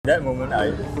That moment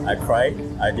I cried.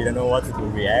 I didn't know what to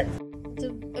react. The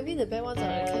bad ones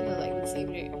are kind of like the same,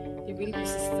 right? You're really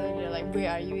persistent. You're like, where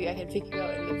are you? I can pick you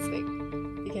out, and it's like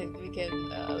we can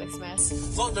like smash.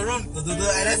 Walk the room, and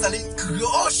then suddenly,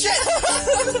 oh shit!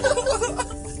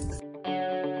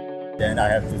 Then I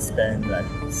have to spend like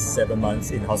 7 months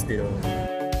in hospital.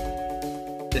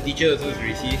 The teacher also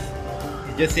racist.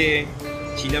 He just say,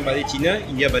 China balik China,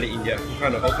 India balik India. In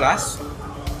front of the whole class.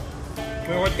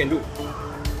 What you can do?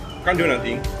 Can't do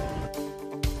nothing.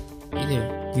 Hey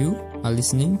there, you are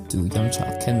listening to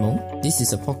Yamcha Kenmo. This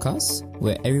is a podcast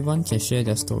where everyone can share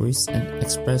their stories and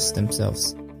express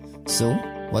themselves. So,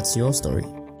 what's your story?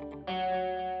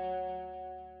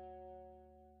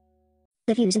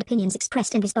 The views and opinions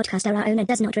expressed in this podcast are our own and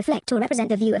does not reflect or represent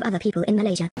the view of other people in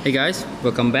Malaysia. Hey guys,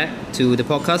 welcome back to the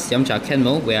podcast Yamcha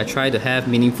Kenmo, where I try to have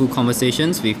meaningful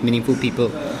conversations with meaningful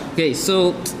people. Okay,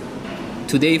 so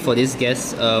today for this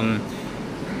guest,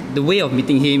 the way of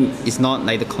meeting him is not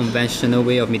like the conventional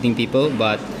way of meeting people,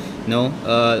 but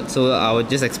so I will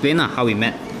just explain how we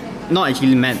met. Not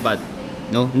actually met, but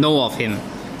know of him.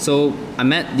 So I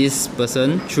met this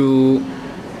person through,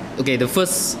 the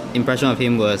first impression of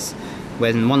him was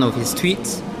when one of his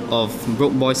tweets of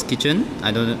Broke Boy's Kitchen,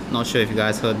 not sure if you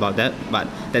guys heard about that, but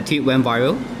that tweet went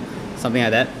viral, something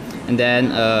like that. And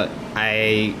then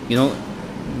I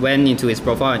went into his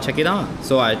profile and checked it out.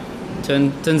 So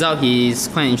turns out he's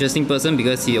quite an interesting person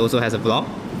because he also has a vlog.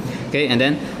 Okay, and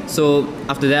then so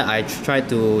after that I tried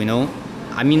to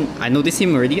I noticed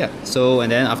him already. So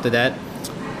and then after that,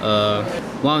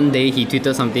 one day he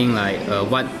tweeted something like,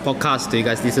 "What podcast do you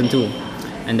guys listen to?"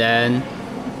 And then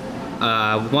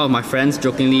one of my friends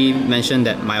jokingly mentioned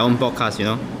that my own podcast,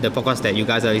 the podcast that you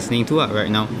guys are listening to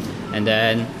right now. And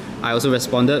then I also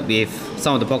responded with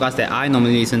some of the podcasts that I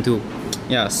normally listen to.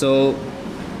 Yeah, so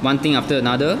one thing after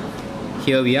another,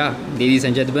 here we are. Ladies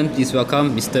and gentlemen, please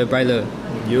welcome Mr. Bryler.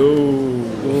 Yo!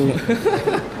 Do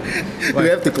we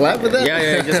have to clap for that?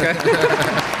 Yeah, just clap.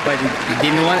 But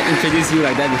did no one introduce you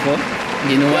like that before?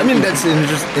 That's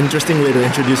an interesting way to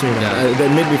introduce me. Yeah.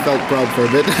 That made me felt proud for a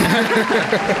bit.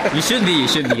 You should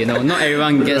be. Not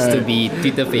everyone gets to be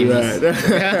Twitter famous.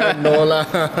 Right. No lah.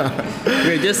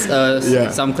 Just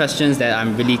some questions that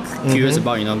I'm really curious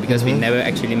about, because we never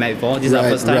actually met before. This is our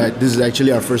first time. Right, this is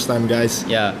actually our first time, guys.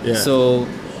 Yeah. So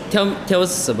tell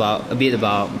us a bit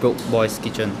about Broke Boy's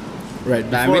Kitchen. Right.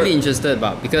 I'm really interested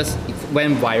about, because it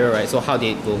went viral, right? So how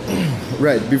did it go?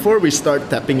 Right. Before we start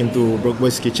tapping into Broke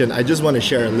Boy's Kitchen, I just want to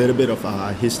share a little bit of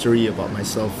history about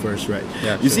myself first, right?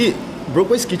 Yeah, you see, Broke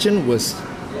Boy's Kitchen was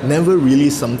never really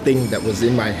something that was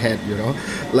in my head,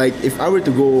 Like, if I were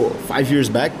to go 5 years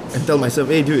back and tell myself,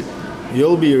 hey, dude,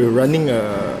 you'll be running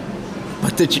a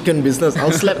butter chicken business,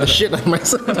 I'll slap the shit out of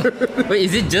myself. Wait,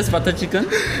 is it just butter chicken?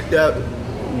 Yeah.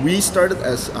 We started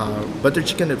as butter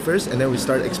chicken at first, and then we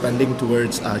started expanding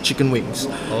towards chicken wings.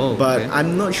 Oh, but okay.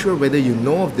 I'm not sure whether you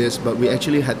know of this, but we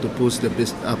actually had to put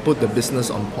the business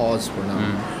on pause for now,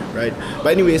 right?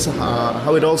 But anyways,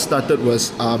 how it all started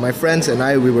was my friends and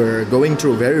I, we were going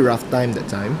through a very rough time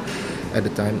At the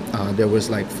time, there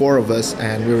was like 4 of us,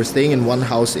 and we were staying in one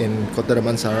house in Kota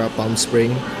Damansara, Palm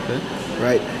Spring,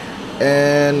 right?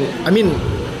 And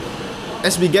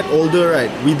as we get older,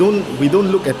 right, we don't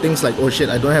look at things like, oh shit,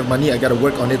 I don't have money, I gotta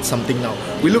work on it something now.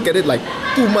 We look at it like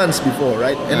 2 months before,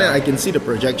 right? And then I can see the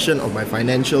projection of my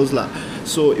financials lah.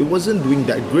 So it wasn't doing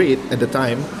that great at the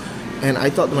time. And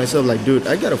I thought to myself like, dude,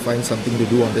 I gotta find something to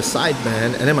do on the side,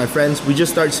 man. And then my friends, we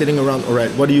just started sitting around, alright,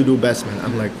 what do you do best, man?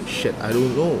 I'm like, shit, I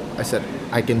don't know. I said,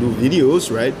 I can do videos,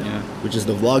 right? Yeah. Which is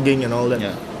the vlogging and all that.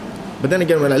 Yeah. But then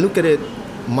again, when I look at it,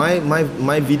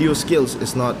 my video skills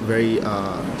is not very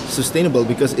sustainable,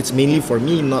 because it's mainly for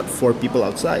me, not for people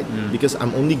outside, because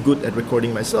I'm only good at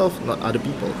recording myself, not other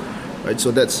people, right? So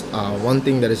that's one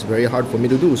thing that is very hard for me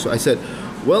to do. So I said,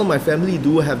 well, my family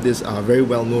do have this very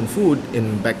well-known food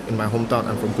back in my hometown.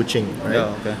 I'm from Kuching, right?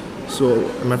 Oh, okay. So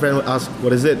my friend asked,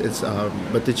 what is it? It's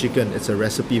butter chicken. It's a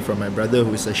recipe from my brother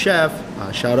who is a chef.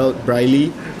 Shout out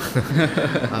Bryler,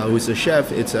 who is a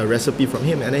chef. It's a recipe from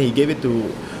him, and then he gave it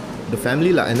to the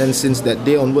family lah. And then since that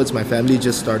day onwards, my family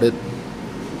just started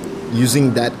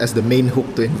using that as the main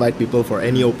hook to invite people for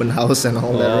any open house and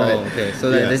all that, right? Okay,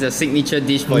 so there's a signature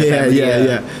dish for your family.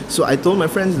 Yeah. So I told my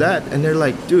friends that, and they're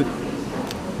like, dude,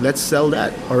 let's sell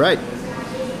that. All right.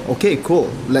 Okay,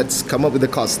 cool. Let's come up with the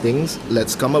costings.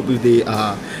 Let's come up with the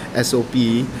SOP,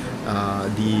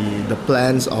 the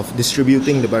plans of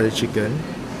distributing the butter chicken.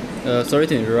 Sorry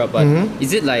to interrupt, but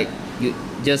is it like you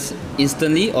just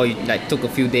instantly, or you like took a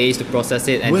few days to process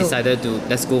it and decided to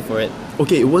let's go for it?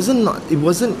 Okay, it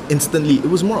wasn't instantly. It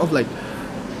was more of like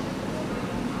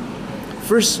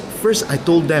first I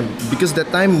told them, because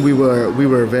that time we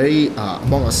were very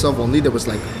among ourselves only. There was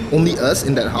like only us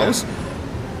in that house,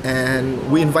 and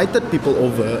we invited people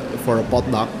over for a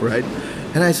potluck, right?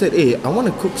 And I said, hey, I want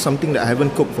to cook something that I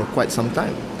haven't cooked for quite some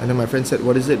time. And then my friend said,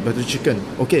 what is it? Butter chicken.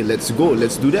 Okay, let's go.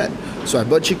 Let's do that. So I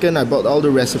bought chicken. I bought all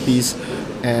the recipes,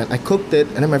 and I cooked it.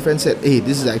 And then my friend said, hey,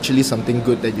 this is actually something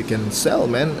good that you can sell,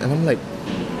 man. And I'm like,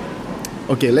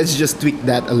 okay, let's just tweak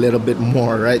that a little bit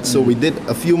more, right? So we did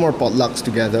a few more potlucks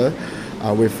together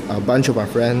with a bunch of our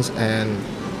friends, and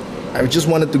I just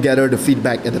wanted to gather the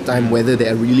feedback at the time whether they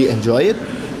really enjoy it.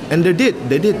 And they did.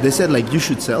 They said, like, you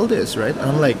should sell this, right? And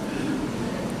I'm like,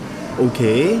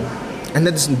 okay. And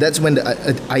that's when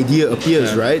the idea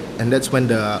appears, right? And that's when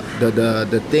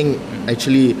the thing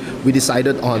actually, we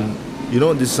decided on,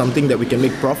 this is something that we can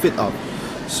make profit of.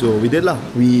 So we did lah.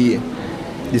 We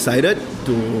decided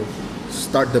to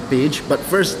start the page. But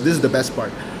first, this is the best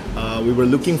part. We were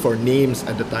looking for names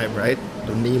at the time, right?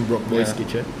 The name Broke Boys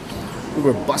Kitchen. We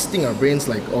were busting our brains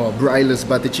like, oh, Bryler's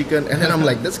butter chicken. And then I'm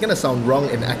like, that's gonna sound wrong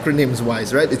in acronyms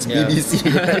wise, right? It's BBC,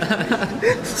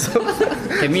 right? So,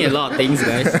 Can mean a lot of things,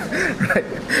 guys. right,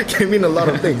 can mean a lot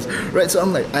of things, right? So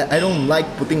I'm like, I don't like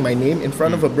putting my name in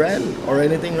front of a brand or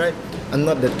anything, right? I'm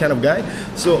not that kind of guy.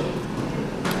 So,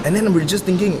 and then we're just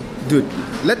thinking, dude,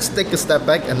 let's take a step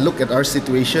back and look at our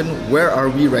situation. Where are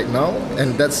we right now?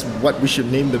 And that's what we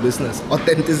should name the business.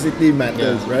 Authenticity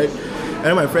matters, right?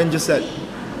 And my friend just said,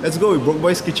 let's go with Broke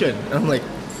Boys Kitchen. And I'm like,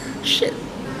 shit,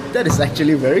 that is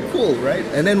actually very cool, right?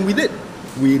 And then we did.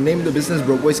 We named the business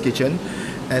Broke Boys Kitchen.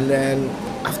 And then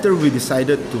after we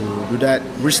decided to do that,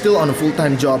 we're still on a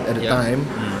full-time job at the time.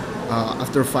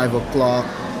 After 5 o'clock,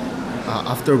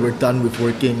 after we're done with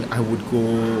working, I would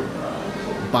go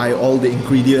buy all the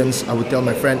ingredients. I would tell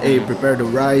my friend, hey, prepare the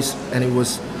rice. And it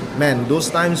was, man, those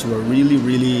times were really,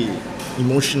 really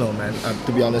emotional, man,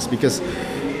 to be honest, because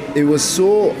it was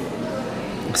so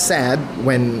sad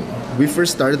when we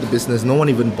first started the business. No one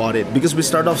even bought it because we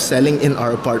started off selling in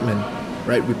our apartment,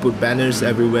 right? We put banners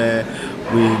everywhere.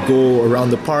 We go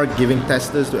around the park giving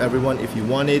testers to everyone. If you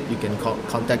want it, you can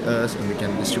contact us and we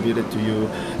can distribute it to you,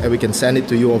 and we can send it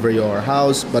to you over your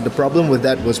house. But the problem with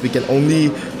that was we can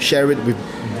only share it with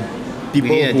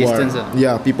people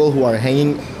people who are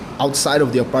hanging outside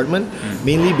of the apartment,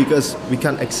 mainly because we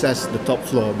can't access the top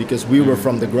floor because we were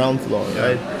from the ground floor,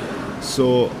 right?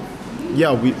 So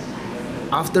we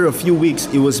after a few weeks,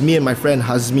 it was me and my friend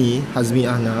Hazmi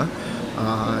Anna.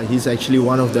 He's actually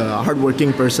one of the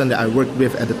hardworking person that I worked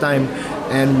with at the time,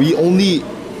 and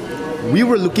we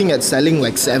were looking at selling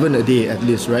like 7 a day at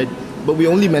least, right? But we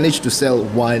only managed to sell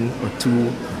 1 or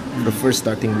 2 the first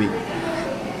starting week,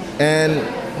 and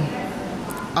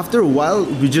after a while,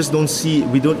 we just don't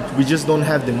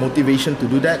have the motivation to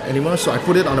do that anymore. So I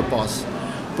put it on a pause.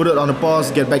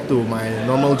 Get back to my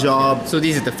normal job. So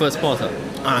this is the first pause,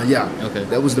 yeah. Okay.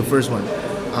 That was the first one.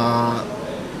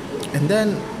 And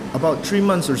then about 3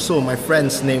 months or so, my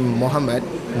friend's name Mohammed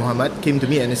came to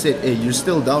me and he said, hey, you're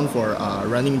still down for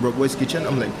running Broke Boys Kitchen?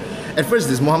 I'm like, at first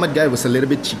this Mohammed guy was a little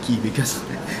bit cheeky because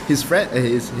his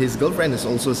girlfriend is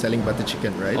also selling butter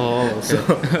chicken, right? Oh,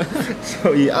 okay.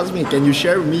 So he asked me, can you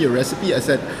share with me your recipe? I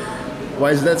said,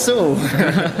 why is that so?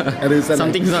 And he said,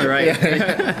 something's not right.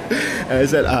 And I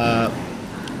said,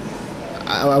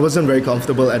 I wasn't very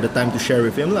comfortable at the time to share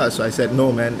with him, so I said,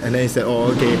 no, man. And then he said,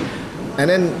 oh, okay. And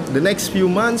then the next few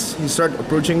months, he started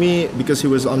approaching me because he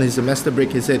was on his semester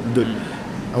break. He said, dude,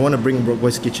 I want to bring Broke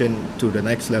Boys Kitchen to the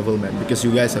next level, man, because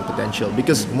you guys have potential.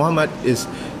 Because Muhammad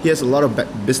he has a lot of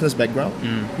business background.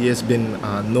 He has been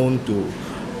known to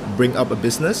bring up a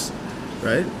business,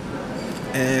 right?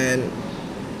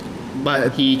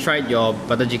 But he tried your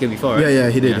butter chicken before, right? Yeah,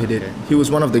 he did. Okay. He was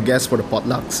one of the guests for the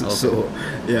potlucks. Okay. So,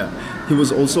 yeah. He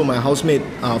was also my housemate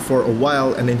for a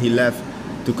while, and then he left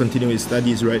to continue his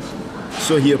studies, right?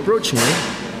 So he approached me.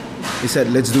 He said,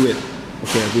 let's do it.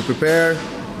 Okay, we prepare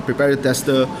the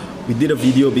tester. We did a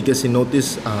video because he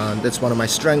noticed that's one of my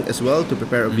strengths as well, to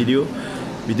prepare a video.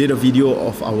 We did a video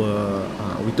of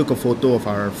we took a photo of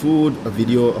our food, a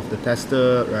video of the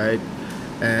tester, right?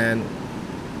 And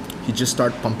he just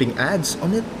started pumping ads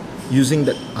on it using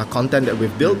the content that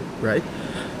we've built, right?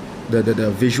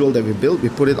 The visual that we built, we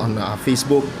put it on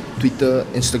Facebook, Twitter,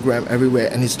 Instagram, everywhere,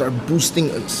 and it started boosting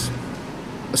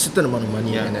a certain amount of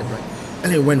money in it, right?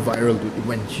 And it went viral, dude. It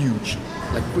went huge,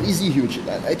 like crazy huge.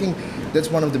 I think that's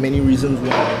one of the many reasons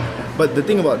why. But the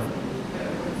thing about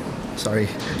it's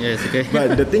okay.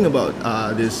 But the thing about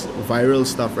this viral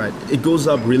stuff, right? It goes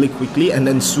up really quickly, and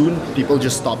then soon people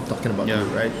just stop talking about it,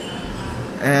 right?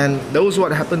 And that was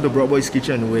what happened to Broke Boys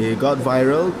Kitchen. We got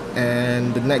viral,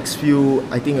 and the next few,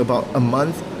 I think about a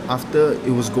month after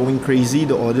it was going crazy,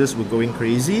 the orders were going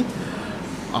crazy.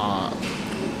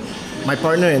 My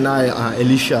partner and I,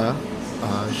 Alicia,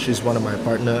 she's one of my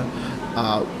partner.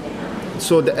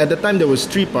 At the time there was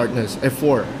 3 partners,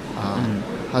 F4,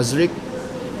 Hazrik,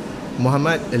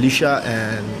 Muhammad, Alicia,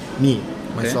 and me,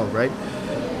 myself, right?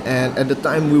 And at the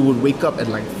time we would wake up at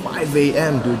like 5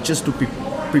 a.m. Just to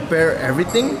prepare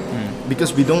everything,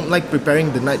 because we don't like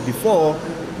preparing the night before,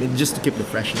 just to keep the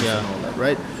freshness and all that,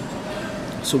 right?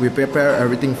 So we prepare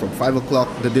everything from 5 o'clock.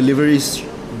 The deliveries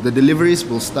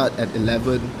will start at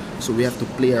 11, so we have to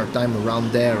play our time around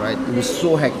there, right? It was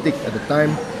so hectic at the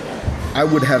time. I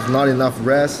would have not enough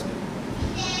rest.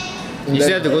 You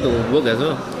still have to go to work as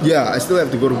well? Yeah, I still have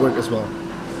to go to work as well.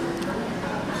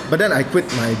 But then I quit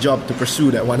my job to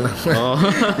pursue that one.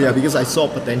 Yeah, because I saw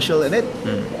potential in it.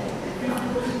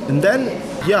 And then,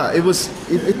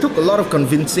 it took a lot of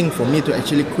convincing for me to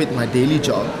actually quit my daily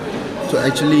job, to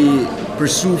actually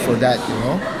pursue for that,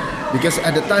 because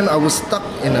at the time I was stuck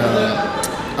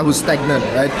I was stagnant,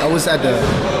 right? I was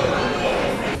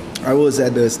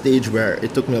at the stage where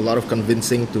it took me a lot of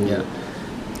convincing to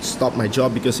stop my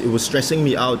job, because it was stressing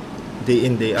me out day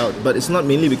in, day out. But it's not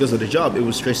mainly because of the job. It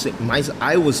was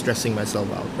I was stressing myself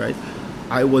out, right?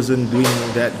 I wasn't doing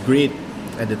that great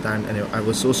at the time, and I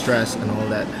was so stressed and all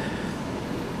that.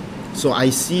 So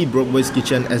I see Broke Boys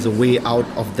Kitchen as a way out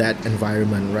of that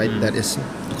environment, right? That is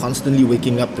constantly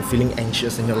waking up to feeling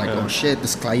anxious, and you're like, oh shit,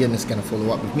 this client is gonna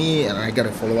follow up with me, and I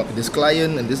gotta follow up with this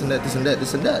client, and this and that, this and that,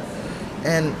 this and that.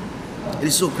 And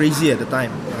it's so crazy at the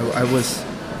time.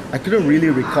 I couldn't really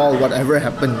recall whatever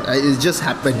happened. It just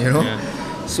happened,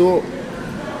 So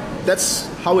that's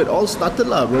how it all started,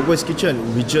 lah. Broke Boys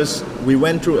Kitchen. We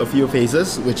went through a few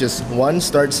phases, which is one,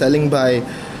 start selling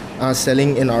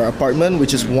in our apartment,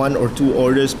 which is 1 or 2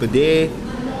 orders per day.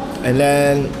 And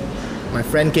then my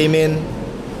friend came in,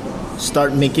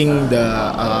 start making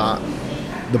the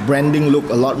branding look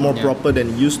a lot more proper than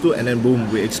it used to, and then boom,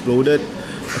 we exploded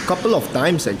a couple of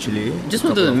times actually. Just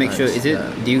wanted to make sure,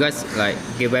 do you guys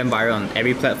went viral on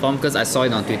every platform? Because I saw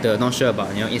it on Twitter, not sure about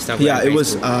Instagram. Yeah, it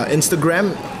was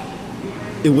Instagram.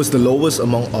 It was the lowest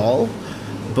among all.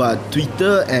 But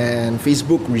Twitter and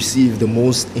Facebook receive the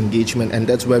most engagement, and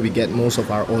that's where we get most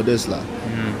of our orders, lah.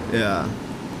 Yeah.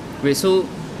 Wait, so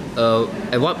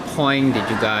at what point did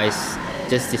you guys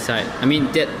just decide? I mean,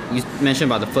 that you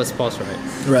mentioned about the first pause, right?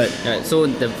 Right. So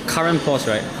the current pause,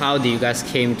 right? How did you guys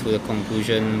came to the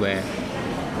conclusion where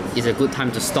it's a good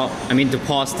time to stop? I mean, to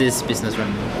pause this business right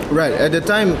now. Right. At the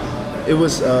time, it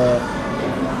was 1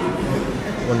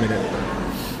 minute.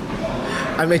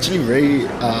 I'm actually very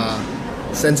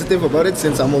sensitive about it,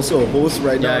 since I'm also a host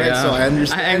right now, right? So I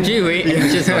understand. I'm actually very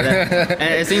anxious about that. And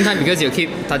at the same time, because you keep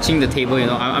touching the table,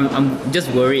 I'm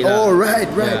just worried. Oh, right.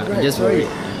 I'm just Sorry. worried.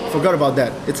 Forgot about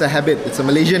that. It's a habit. It's a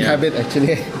Malaysian habit,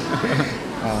 actually.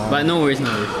 But no worries.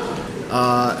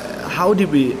 How did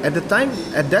we? At that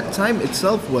time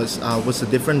itself was a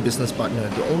different business partner.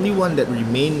 The only one that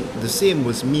remained the same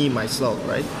was myself,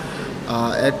 right?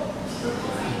 At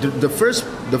the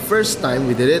first time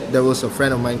we did it, there was a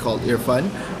friend of mine called Irfan,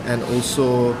 and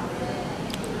also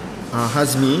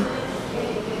Hazmi.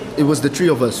 It was the 3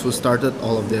 of us who started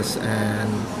all of this, and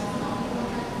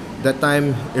that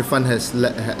time Irfan has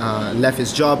left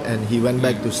his job, and he went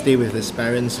back to stay with his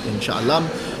parents in Shah Alam.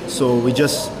 So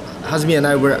Hazmi and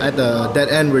I were at the dead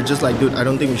end. We're just like, dude, I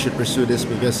don't think we should pursue this,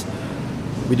 because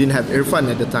we didn't have Irfan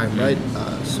at the time, right?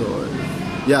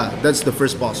 That's the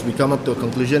first pause. We come up to a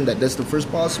conclusion that's the first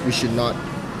pause. We should not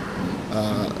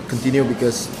continue,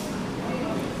 because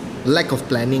lack of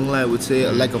planning, I would say,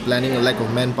 a lack of planning, a lack of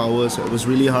manpower. So it was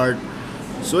really hard.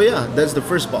 So that's the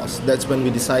first pause. That's when we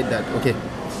decide that, okay,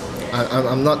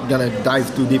 I'm not gonna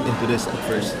dive too deep into this at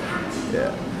first.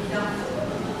 Yeah.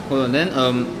 Hold on, then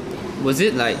was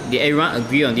it like, did everyone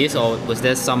agree on this, or was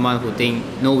there someone who think,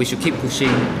 no, we should keep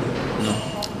pushing?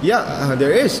 Yeah,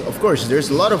 there is, of course. There's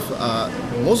a lot of,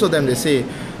 most of them, they say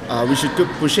we should keep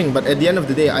pushing, but at the end of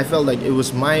the day, I felt like it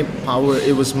was my power,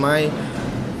 it was my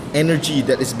energy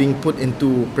that is being put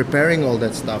into preparing all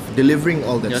that stuff, delivering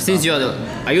all that stuff. Since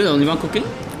are you the only one cooking?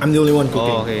 I'm the only one cooking.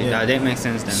 Oh, okay, that makes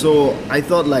sense then. So I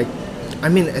thought, like, I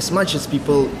mean, as much as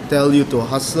people tell you to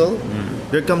hustle,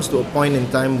 there comes to a point in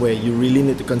time where you really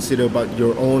need to consider about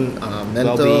your own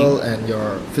mental well-being, and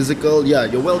your physical,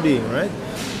 your well-being, right?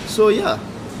 So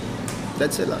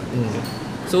that's it lah.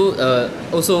 So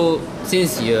also,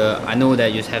 since I know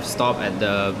that you have stopped at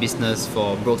the business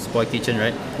for Broke Boys Kitchen,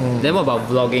 right? Then what about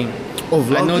vlogging? Oh,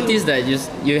 vlogging? I noticed that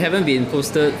you haven't been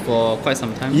posted for quite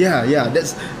some time. Yeah.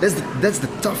 That's the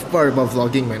tough part about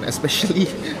vlogging, man. Especially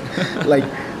like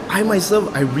I myself,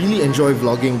 I really enjoy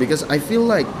vlogging, because I feel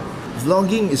like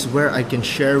vlogging is where I can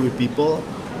share with people.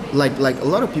 Like a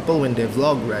lot of people when they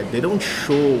vlog, right? They don't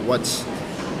show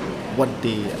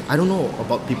I don't know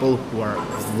about people who are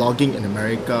vlogging in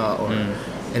America or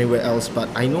anywhere else, but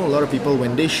I know a lot of people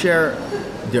when they share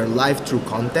their life through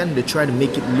content, they try to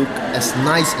make it look as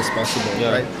nice as possible,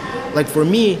 right? Like for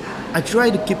me, I try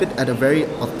to keep it at a very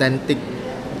authentic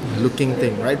looking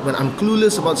thing, right? When I'm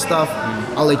clueless about stuff,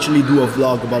 I'll actually do a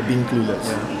vlog about being clueless.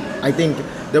 I think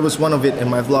there was one of it in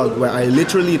my vlog where I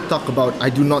literally talk about I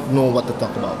do not know what to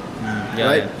talk about,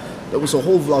 right? There was a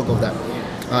whole vlog of that.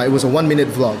 It was a 1-minute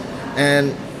vlog.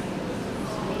 And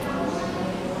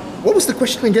what was the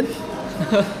question again?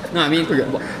 No, I mean,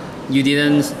 you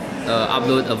didn't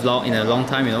upload a vlog in a long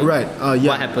time, you know? Right.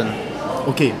 What happened?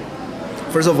 Okay.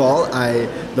 First of all,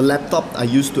 the laptop I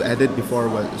used to edit before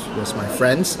was my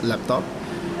friend's laptop.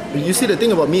 You see, the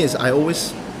thing about me is I'm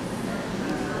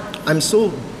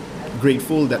so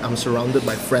grateful that I'm surrounded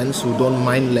by friends who don't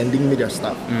mind lending me their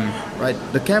stuff. Right?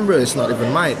 The camera is not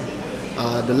even mine.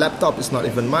 The laptop is not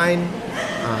even mine.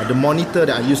 The monitor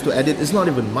that I used to edit is not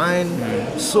even mine.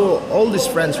 So all these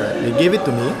friends, right, they gave it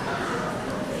to me.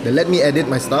 They let me edit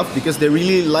my stuff because they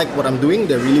really like what I'm doing.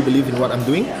 They really believe in what I'm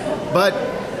doing. But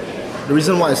the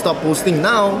reason why I stopped posting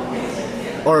now,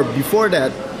 or before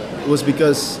that, was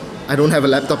because I don't have a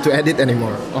laptop to edit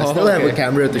anymore. I still have a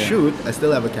camera to shoot. I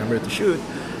still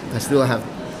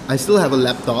have a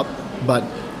laptop, but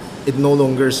it no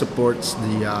longer supports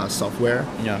the software.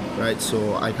 Right.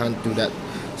 So I can't do that.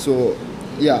 So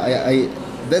I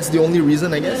that's the only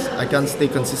reason, I guess. I can't stay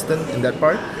consistent in that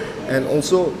part. And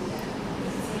also,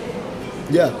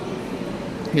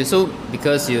 Okay, so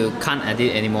because you can't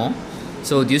edit anymore,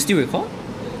 so do you still record?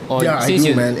 Or I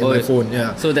do, man, in my phone.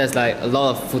 So there's like a lot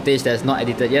of footage that's not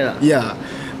edited yet.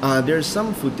 There's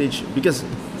some footage because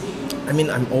I mean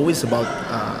I'm always about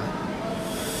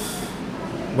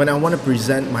when I want to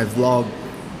present my vlog,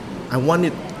 I want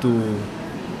it to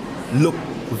look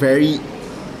very,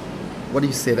 what do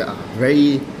you say,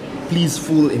 very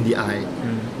pleaseful in the eye.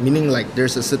 Meaning like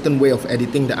there's a certain way of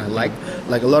editing that I like.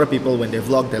 Like a lot of people when they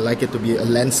vlog, they like it to be a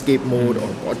landscape mode or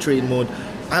portrait mode.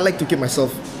 I like to keep my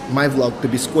vlog to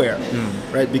be square,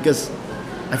 right? Because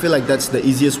I feel like that's the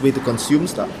easiest way to consume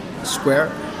stuff, square,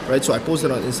 right? So I post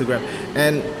it on Instagram,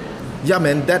 and yeah,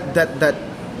 man, that.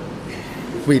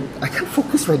 Wait, I can't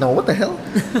focus right now. What the hell?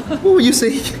 What were you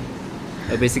saying?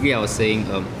 Basically, I was saying,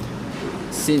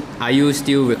 are you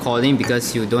still recording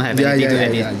because you don't have anything to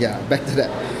edit? Yeah. Back to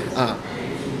that.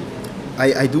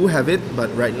 I do have it, but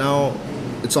right now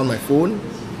it's on my phone,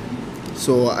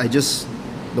 so I just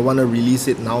don't want to release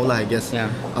it now, I guess.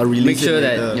 I'll release Make sure it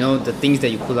that the things that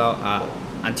you put out are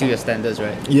until your standards,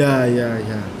 right?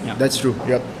 Yeah. That's true.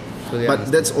 Yep. Totally But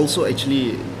understand. that's also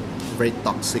actually very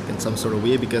toxic in some sort of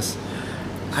way because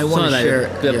I want to like share.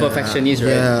 the perfectionist,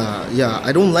 right? Yeah.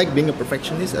 I don't like being a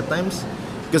perfectionist at times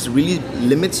because it really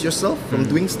limits yourself from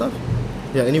doing stuff.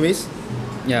 Yeah. Anyways.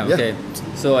 Yeah. Okay.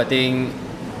 So I think.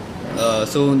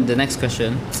 So the next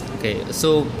question. Okay.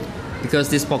 So because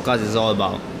this podcast is all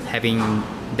about having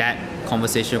that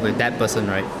conversation with that person,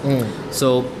 right?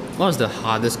 So what was the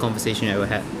hardest conversation you ever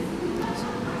had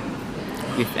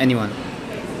with anyone?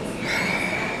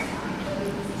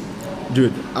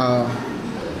 Dude,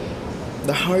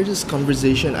 the hardest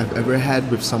conversation I've ever had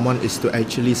with someone is to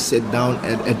actually sit down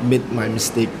and admit my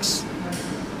mistakes,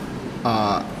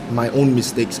 my own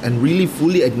mistakes, and really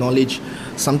fully acknowledge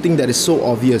something that is so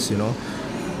obvious,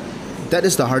 That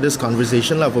is the hardest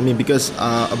conversation for me because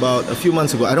about a few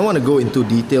months ago, I don't want to go into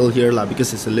detail here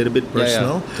because it's a little bit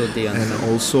personal totally and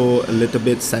also a little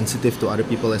bit sensitive to other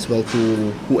people as well,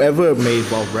 to whoever may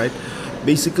involve, right?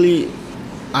 Basically,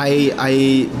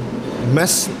 I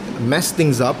messed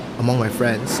things up among my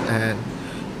friends, and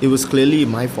it was clearly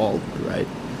my fault, right?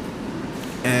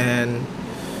 And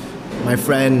my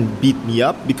friend beat me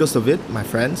up because of it. My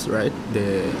friends, right?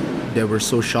 They were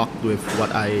so shocked with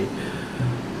what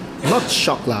not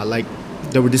shocked like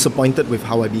they were disappointed with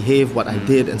how I behaved, what I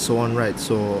did, and so on, right?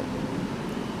 So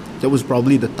that was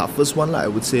probably the toughest one, I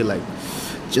would say, like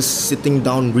just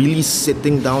really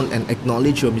sitting down and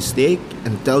acknowledge your mistake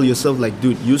and tell yourself, like,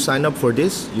 dude, you signed up for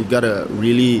this, you gotta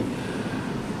really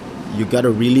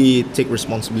take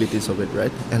responsibilities of it,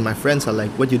 right? And my friends are like,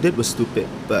 what you did was stupid,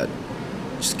 but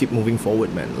just keep moving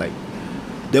forward, man. Like,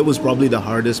 that was probably the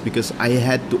hardest because I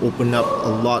had to open up a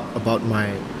lot about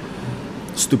my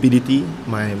stupidity,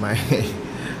 my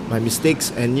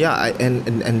mistakes, and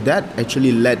and that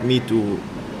actually led me to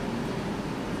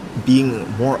being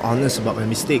more honest about my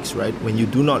mistakes, right? When you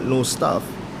do not know stuff,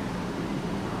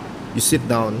 you sit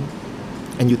down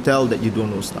and you tell that you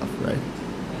don't know stuff, right?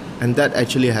 And that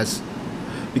actually has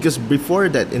Because before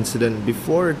that incident,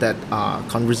 before that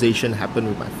conversation happened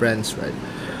with my friends, right,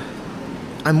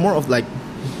 I'm more of like,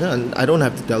 yeah, I don't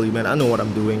have to tell you, man, I know what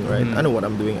I'm doing, right? I know what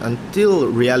I'm doing, until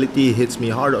reality hits me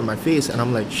hard on my face, and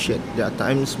I'm like, shit, there are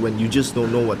times when you just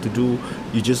don't know what to do,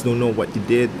 you just don't know what you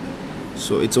did.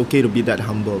 So it's okay to be that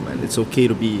humble, man. It's okay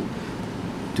to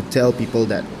tell people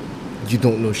that you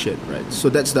don't know shit, right? So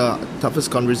that's the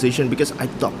toughest conversation, because I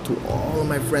talked to all of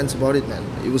my friends about it, man.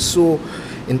 It was so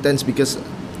intense, because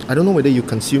I don't know whether you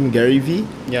consume Gary Vee,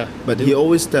 Yeah. but he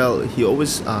also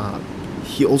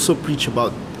preach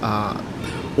about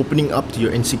opening up to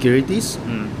your insecurities,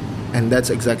 and that's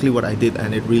exactly what I did,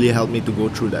 and it really helped me to go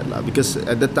through that, because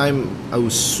at the time I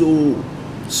was so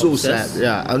Obsessed? sad.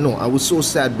 Yeah, I know. I was so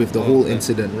sad with the whole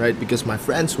incident, right? Because my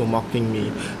friends were mocking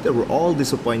me. They were all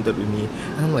disappointed with me.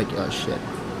 And I'm like, oh shit.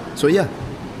 So yeah,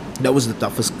 that was the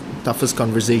toughest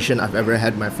conversation I've ever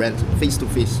had with my friends, face to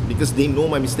face. Because they know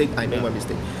my mistake, I know my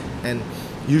mistake. And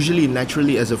usually,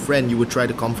 naturally, as a friend, you would try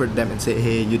to comfort them and say,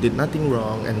 hey, you did nothing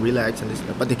wrong, and relax and this.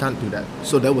 But they can't do that.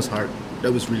 So that was hard.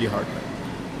 That was really hard.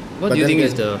 What But do you then think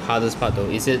is again- the hardest part though?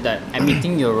 Is it that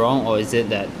admitting you're wrong, or is it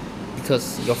that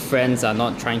because your friends are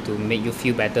not trying to make you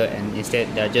feel better, and instead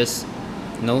they're just,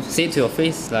 say it to your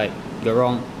face, like, you're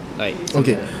wrong, like...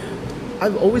 Okay.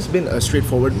 I've always been a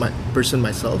straightforward person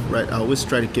myself, right? I always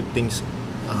try to keep things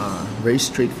very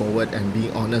straightforward and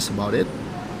be honest about it.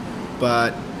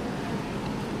 But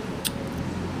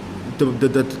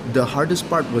the hardest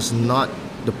part was not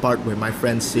the part where my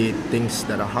friends say things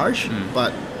that are harsh,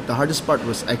 but the hardest part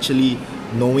was actually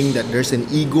knowing that there's an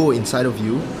ego inside of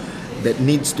you that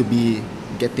needs to be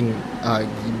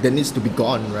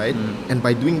gone, right? And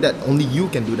by doing that, only you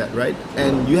can do that, right?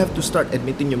 And you have to start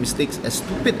admitting your mistakes, as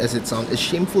stupid as it sounds, as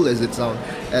shameful as it sounds,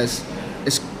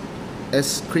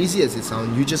 as crazy as it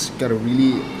sounds. You just gotta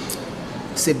really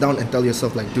sit down and tell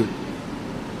yourself, like, dude,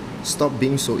 stop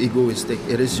being so egoistic.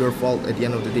 It is your fault at the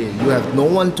end of the day. You have no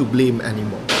one to blame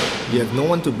anymore. You have no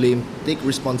one to blame. Take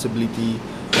responsibility.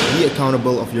 Be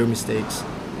accountable of your mistakes.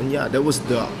 And yeah, that was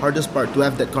the hardest part, to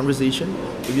have that conversation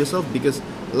with yourself, because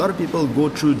a lot of people go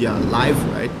through their life,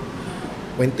 right?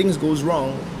 When things goes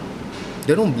wrong,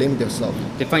 they don't blame themselves.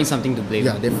 They find something to blame.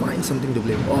 Yeah, they find something to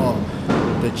blame. Oh,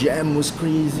 the jam was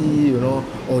crazy,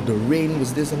 or the rain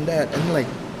was this and that. And like,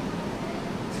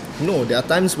 no, there are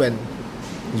times when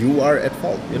you are at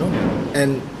fault,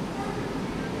 and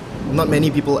not many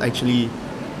people actually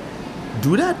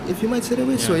do that, if you might say that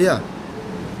way. So yeah,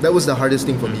 that was the hardest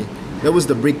thing for me. That was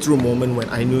the breakthrough moment when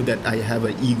I knew that I have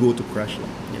an ego to crush.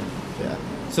 Yeah.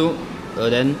 So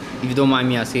then, if you don't mind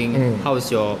me asking, how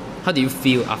do you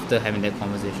feel after having that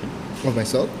conversation? Of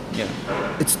myself, Yeah.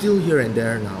 it's still here and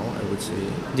there now, I would say.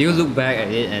 Do you look back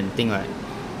at it and think like,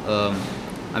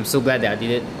 I'm so glad that I did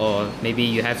it, or maybe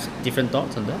you have different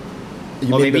thoughts on that?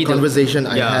 You Or mean maybe the conversation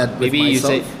I had with maybe you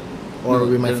myself, said, or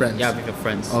with my friends? Yeah, with your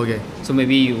friends. Okay. So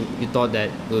maybe you thought that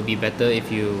it would be better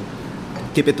if you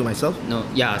Keep it to myself?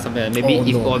 something like maybe Oh,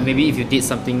 if no, or man. maybe if you did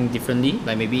something differently,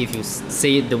 like maybe if you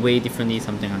say it the way differently,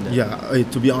 something like that. Yeah,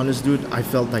 to be honest, dude, I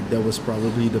felt like that was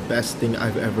probably the best thing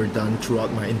I've ever done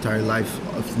throughout my entire life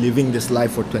of living this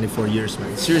life for 24 years,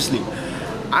 man. Seriously,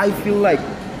 I feel like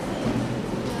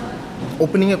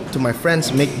opening up to my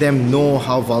friends, make them know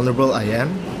how vulnerable I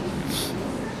am.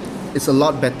 It's a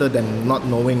lot better than not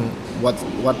knowing what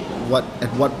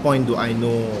at what point do I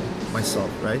know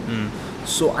myself, right?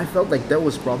 So I felt like that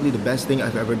was probably the best thing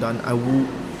I've ever done. I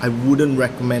wouldn't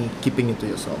recommend keeping it to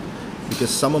yourself, because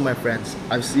some of my friends,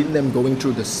 I've seen them going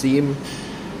through the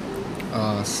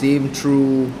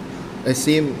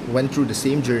went through the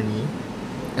same journey,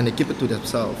 and they keep it to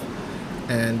themselves.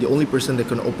 And the only person they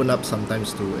can open up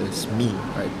sometimes to is me,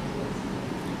 right?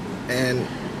 And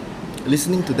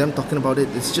listening to them talking about it,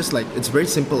 it's just like, it's very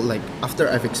simple. Like, after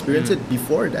I've experienced it,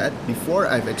 before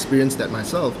I've experienced that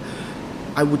myself,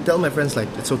 I would tell my friends, like,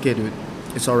 it's okay, dude,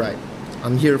 it's alright,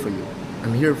 I'm here for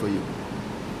you,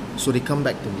 so they come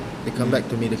back to me,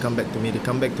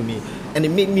 and it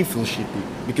made me feel shitty,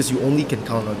 because you only can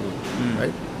count on me,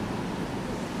 right?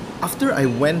 After I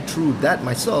went through that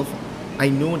myself, I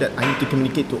know that I need to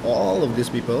communicate to all of these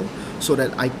people, so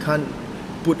that I can't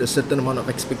put a certain amount of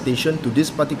expectation to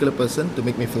this particular person to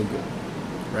make me feel good,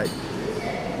 right?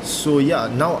 So yeah,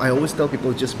 now I always tell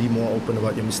people, just be more open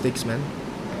about your mistakes, man.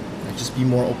 Just be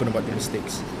more open about your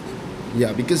mistakes.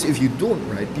 Yeah, because if you don't,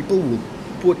 right, people will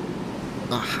put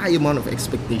a high amount of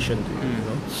expectation to you,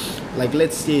 Like,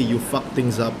 let's say you fuck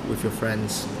things up with your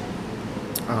friends.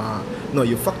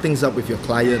 You fuck things up with your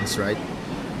clients, right?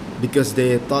 Because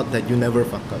they thought that you never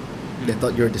fuck up. They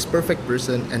thought you're this perfect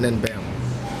person, and then bam.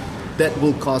 That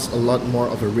will cause a lot more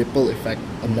of a ripple effect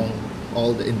among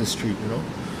all the industry,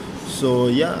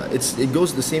 So yeah, it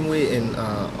goes the same way in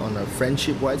on a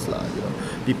friendship wise lah. You know,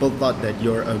 people thought that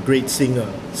you're a great singer.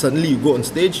 Suddenly you go on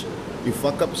stage, you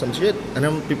fuck up some shit, and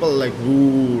then people are like,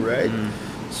 "Woo!" Right?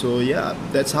 So yeah,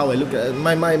 that's how I look at it.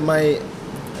 My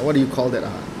what do you call that?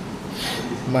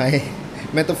 My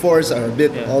metaphors are a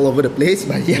bit all over the place,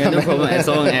 but yeah. No problem. As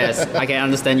long as I can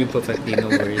understand you perfectly,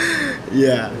 no worries.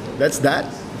 Yeah, that's that.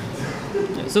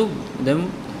 So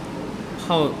then,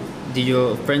 how did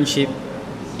your friendship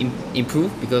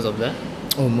improve because of that?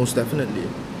 Oh, most definitely.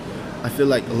 I feel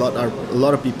like a lot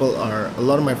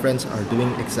of my friends are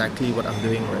doing exactly what I'm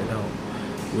doing right now,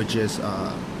 which is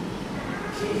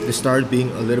they started being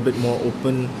a little bit more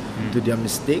open to their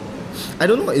mistake. I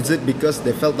don't know, is it because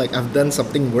they felt like I've done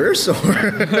something worse, or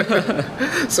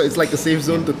so it's like a safe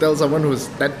zone to tell someone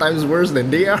who's 10 times worse than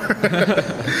they are?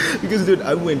 Because dude,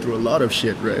 I went through a lot of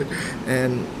shit, right?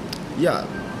 And yeah,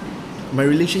 my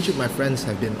relationship with my friends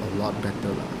have been a lot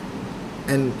better.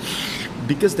 And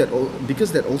because that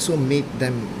also made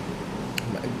them,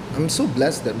 I'm so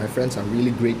blessed that my friends are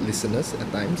really great listeners at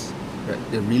times. Right?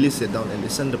 They really sit down and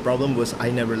listen. The problem was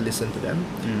I never listened to them.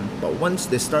 But once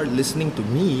they start listening to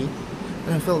me,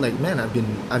 and I felt like, man, I've been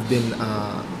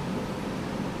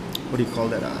what do you call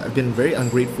that? I've been very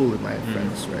ungrateful with my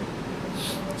friends, right?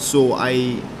 So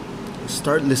I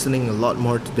start listening a lot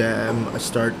more to them. I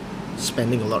start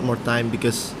spending a lot more time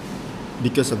because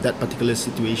of that particular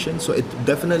situation. So it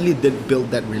definitely did build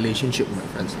that relationship with my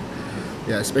friends.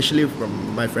 Yeah, especially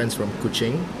from my friends from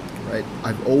Kuching, right?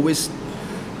 I've always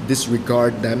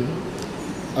disregard them.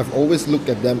 I've always looked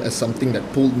at them as something that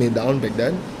pulled me down back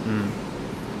then.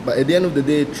 But at the end of the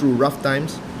day, through rough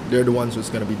times, they're the ones who's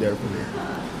gonna be there for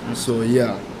me. So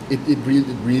yeah, it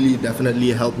really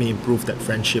definitely helped me improve that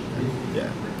friendship.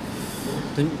 Yeah.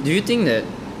 Do you think that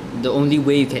the only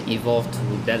way you can evolve to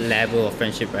that level of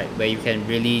friendship, right, where you can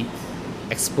really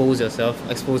expose yourself,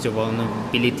 expose your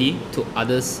vulnerability to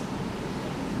others,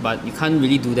 but you can't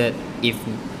really do that if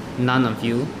none of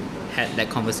you had that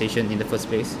conversation in the first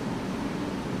place?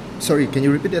 Sorry, can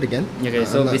you repeat that again? Okay,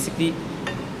 so basically,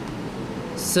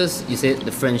 since you said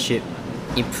the friendship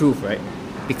improved, right,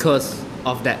 because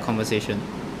of that conversation.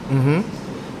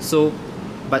 So,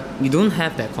 but you don't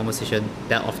have that conversation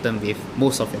that often with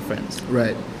most of your friends.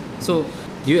 Right. So,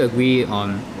 do you agree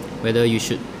on whether you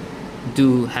should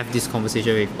have this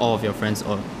conversation with all of your friends,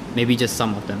 or maybe just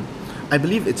some of them? I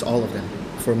believe it's all of them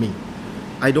for me.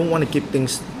 I don't want to keep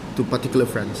things to particular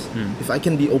friends. If I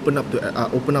can be open up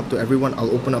to everyone,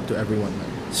 I'll open up to everyone, man.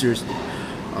 Seriously.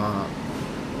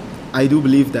 I do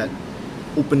believe that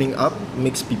opening up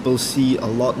makes people see a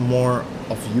lot more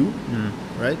of you,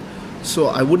 right? So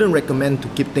I wouldn't recommend to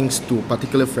keep things to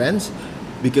particular friends,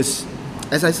 because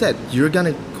as I said, you're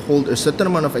gonna hold a certain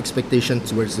amount of expectations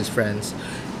towards these friends,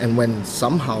 and when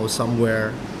somehow,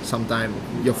 somewhere, sometime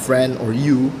your friend or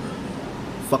you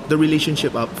fuck the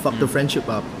relationship up, fuck the friendship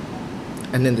up,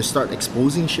 and then they start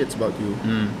exposing shits about you,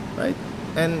 right?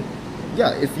 And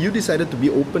yeah, if you decided to be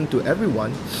open to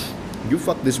everyone, you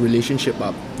fuck this relationship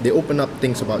up, they open up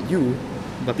things about you,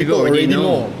 but people already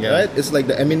know, right? It's like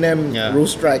the Eminem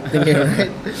roast track thing here,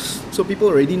 right? So people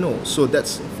already know. So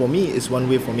that's, for me, is one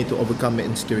way for me to overcome my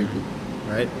insecurity,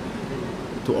 right?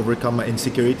 To overcome my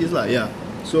insecurities, lah. Yeah.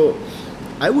 So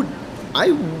I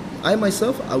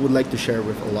myself, I would like to share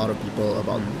with a lot of people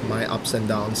about my ups and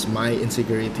downs, my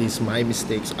insecurities, my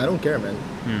mistakes. I don't care, man.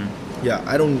 Yeah,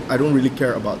 I don't really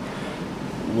care about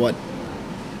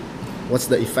what's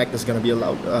the effect that's gonna be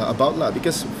about lah.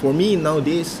 Because for me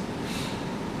nowadays,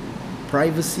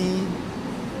 privacy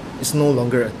is no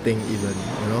longer a thing, even,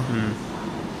 you know.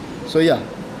 So yeah,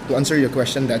 to answer your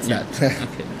question, that's that. Okay.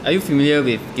 Are you familiar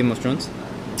with Game of Thrones?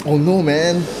 Oh no,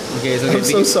 man. Okay, so I'm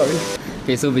so sorry.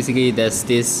 Okay, so basically there's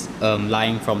this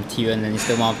line from Tyrion, and he's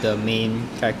one of the main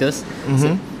characters.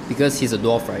 So, because he's a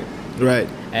dwarf, right? Right.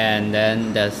 And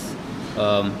then there's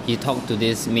he talked to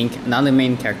this another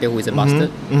main character who is a bastard,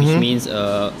 which means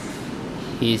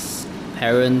his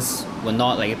parents were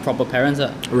not like proper parents.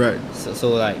 Right.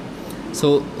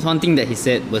 So one thing that he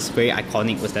said was very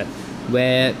iconic, was that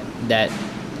where that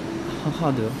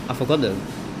I forgot the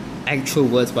actual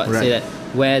words, but say that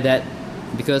where that,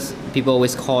 because people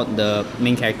always called the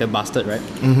main character bastard, right?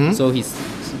 So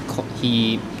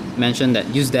he mentioned that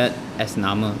use that as an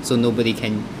armor, so nobody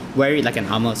can wear it like an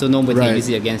armor, so nobody can use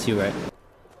it against you, right?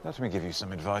 Let me give you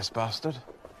some advice, bastard.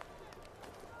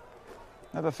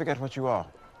 Never forget what you are.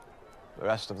 The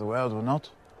rest of the world will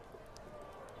not.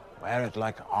 Wear it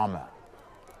like armor,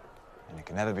 and it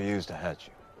can never be used to hurt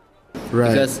you.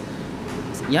 Right. Because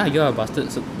you're a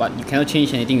bastard, so, but you cannot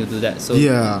change anything to do that. So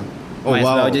yeah. might as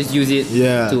well just use it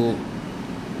to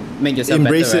make yourself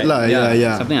embrace better, it right? lah.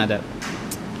 Yeah. Something like that.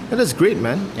 Yeah, that's great,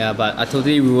 man. Yeah, but I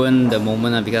totally ruined the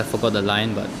moment because I forgot the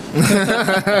line. But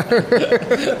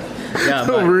yeah,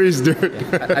 No but worries, dude.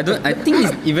 I don't. I think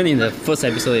it's even in the first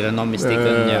episode, if I'm not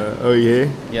mistaken.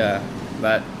 Okay. Yeah,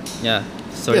 but yeah.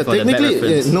 Sorry Yeah, for the bad technically,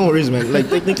 reference. no worries, man. Like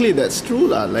technically, that's true,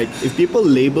 lah. Like if people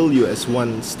label you as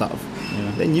one stuff,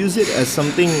 then use it as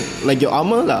something like your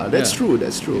armor, lah. That's Yeah. true.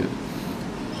 That's true.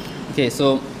 Okay,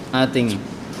 so another thing,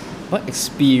 what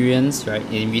experience, right,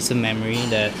 in recent memory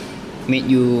that made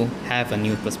you have a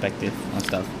new perspective on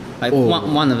stuff? Like Oh.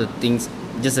 one of the things,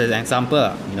 just as an example,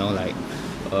 like,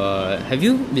 have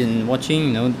you been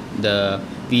watching, the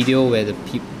video where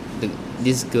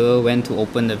this girl went to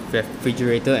open the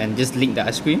refrigerator and just licked the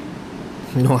ice cream?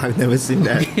 No, I've never seen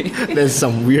that. That's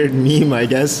some weird meme, I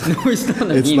guess. No, it's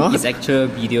not a It's meme. not? It's actual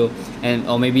video,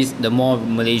 or maybe the more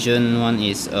Malaysian one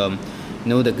is,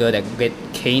 the girl that got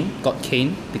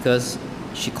caned because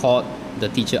she called the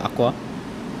teacher Aqua.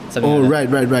 Something Oh, like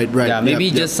that. right. Yeah, maybe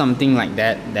Yep, just something like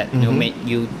that Mhm. made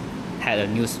you had a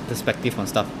new perspective on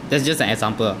stuff. That's just an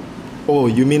example. Oh,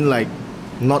 you mean like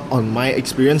not on my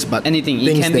experience, but Anything. It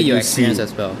things can that be your you see. experience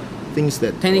as well. Things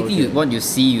that Technically, okay. what you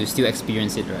see, you still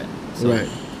experience it, right? So Right.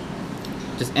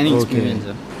 just any Okay. experience.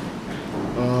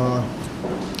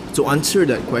 To answer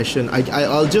that question,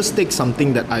 I'll just take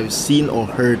something that I've seen or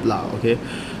heard lah, okay,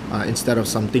 instead of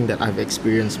something that I've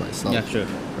experienced myself. Yeah, sure.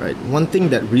 Right. One thing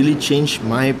that really changed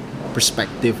my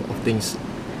perspective of things,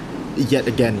 yet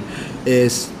again,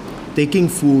 is taking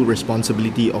full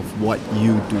responsibility of what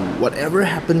you do. Whatever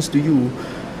happens to you,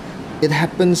 it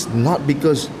happens not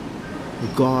because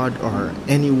God or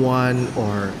anyone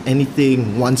or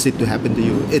anything wants it to happen to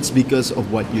you. It's because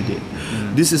of what you did.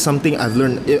 This is something I've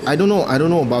learned. I don't know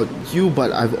about you,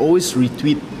 but I've always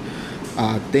retweet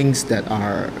things that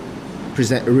are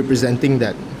representing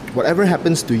that whatever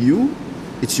happens to you,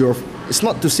 it's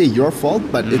not to say your fault,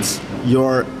 but it's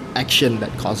your action that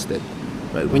caused it.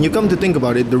 Right? When you come to think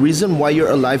about it, the reason why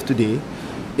you're alive today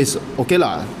is okay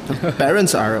lah.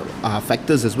 Parents are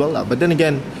factors as well lah. But then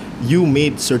again, you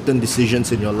made certain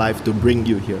decisions in your life to bring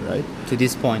you here, right? To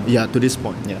this point. Yeah, to this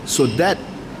point. Yeah. So that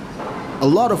a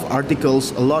lot of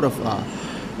articles, a lot of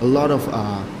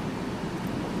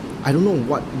I don't know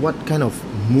what kind of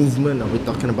movement are we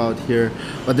talking about here,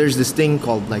 but there's this thing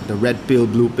called like the red pill,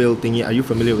 blue pill thingy. Are you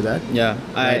familiar with that? Yeah,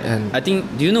 Right, and- I think.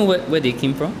 Do you know where they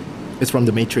came from? It's from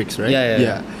the Matrix, right?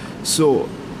 Yeah. So,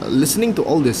 listening to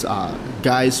all these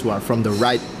guys who are from the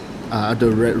right, the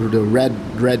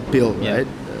red pill, Yeah. right?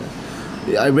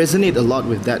 I resonate a lot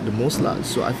with that the most, lah.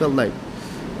 So I felt like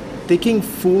taking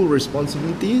full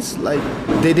responsibilities. Like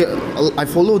I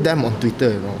follow them on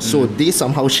Twitter, so they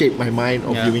somehow shape my mind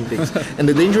of Yeah. viewing things. And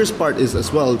the dangerous part is as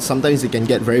well, sometimes it can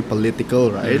get very political,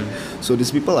 right? So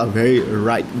these people are very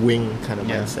right wing kind of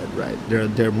Yeah. mindset, right?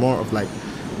 They're more of like,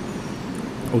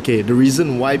 okay, the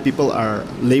reason why people are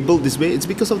labeled this way, it's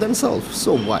because of themselves.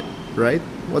 So what, right?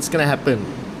 What's gonna happen?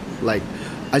 Like,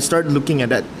 I started looking at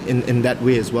that in that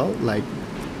way as well. Like,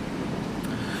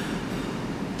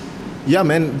 yeah,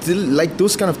 man, like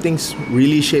those kind of things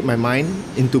really shape my mind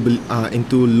into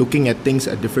looking at things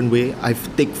a different way. I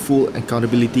take full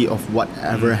accountability of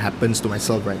whatever happens to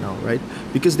myself right now, right?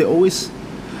 Because they always,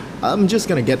 I'm just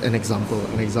gonna get an example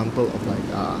of like,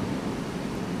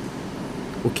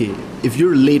 okay, if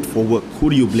you're late for work,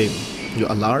 who do you blame? Your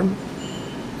alarm,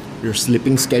 your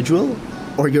sleeping schedule,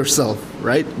 or yourself,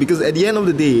 right? Because at the end of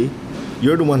the day,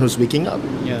 you're the one who's waking up,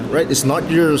 Yeah. right? It's not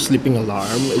your sleeping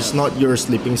alarm, it's not your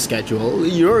sleeping schedule.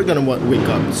 You're gonna wake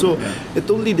up. So it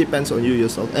totally depends on you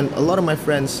yourself. And a lot of my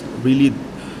friends really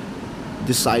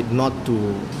decide not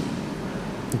to.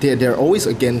 They're always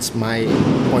against my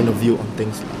point of view on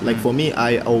things. Like for me,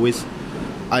 I always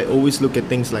look at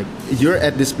things like, you're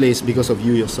at this place because of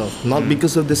you yourself, not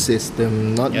because of the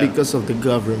system, not Yeah. because of the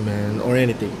government or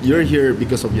anything. You're here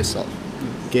because of yourself,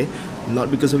 okay?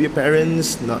 Not because of your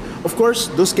parents. Not, of course,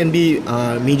 those can be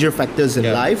major factors in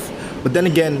Yeah. life, but then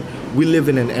again, we live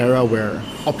in an era where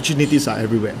opportunities are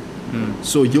everywhere.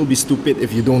 So you'll be stupid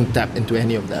if you don't tap into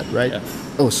any of that, right?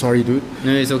 Yeah. Oh, sorry, dude.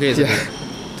 No, it's okay. It's Yeah. okay.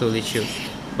 Totally chill.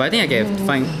 But I think I can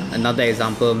find another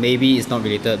example. Maybe it's not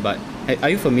related, but are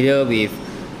you familiar with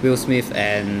Will Smith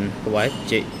and her wife,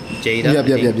 Jada? Yep.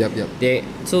 I think?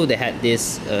 They had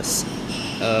this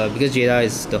because Jada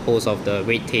is the host of the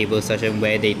Red Table session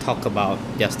where they talk about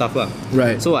their stuff.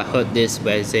 Right. So I heard this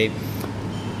where they say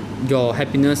your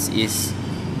happiness is,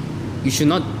 you should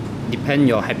not depend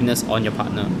your happiness on your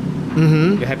partner.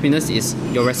 Your happiness is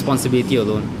your responsibility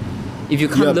alone. If you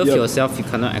can't love yourself, you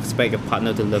cannot expect your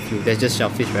partner to love you. That's just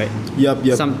selfish, right? Yep.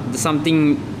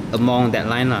 Something along that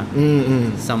line lah.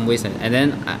 Some ways, and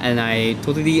then I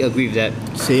totally agree with that.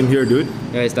 Same here, dude.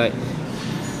 Yeah, it's like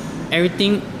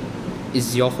everything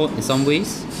is your fault in some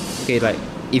ways. Okay, like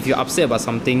if you're upset about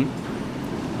something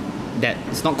that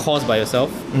is not caused by yourself,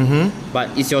 but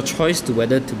it's your choice to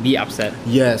whether to be upset.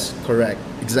 Yes, correct.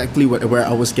 Exactly where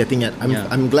I was getting at.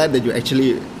 I'm glad that you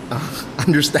actually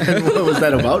understand what was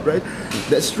that about, right?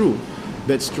 That's true.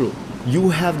 That's true. You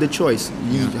have the choice.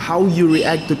 How you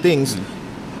react to things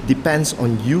depends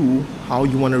on you, how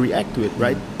you want to react to it,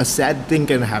 right? A sad thing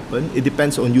can happen. It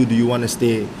depends on you. Do you want to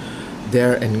stay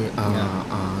there and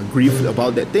grieve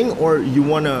about that thing, or you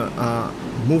want to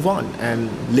move on and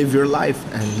live your life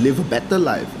and live a better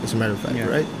life, as a matter of fact,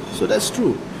 right? So that's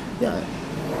true. Yeah.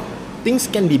 Things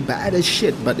can be bad as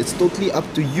shit, but it's totally up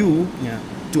to you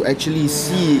to actually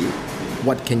see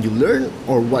what can you learn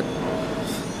or what.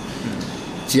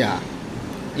 Yeah.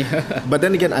 But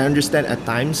then again, I understand at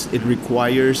times it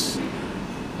requires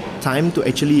time to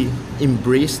actually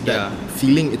embrace that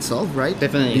feeling itself, right?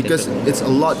 Definitely. Because it's a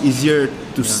lot easier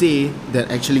to say than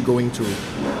actually going through.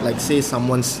 Like, say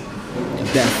someone's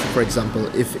death, for example.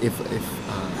 If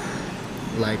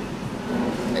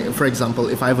for example,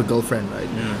 if I have a girlfriend, right?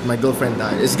 My girlfriend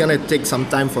died. It's gonna take some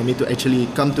time for me to actually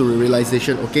come to a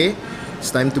realization. Okay,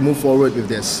 it's time to move forward with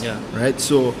this, right?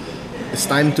 So it's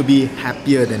time to be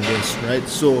happier than this, right?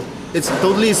 So it's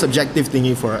totally subjective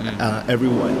thinking for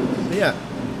everyone. Yeah.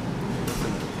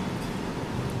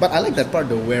 But I like that part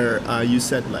though, where you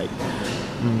said like,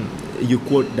 you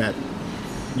quote that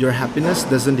your happiness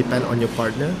doesn't depend on your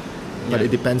partner, but it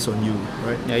depends on you,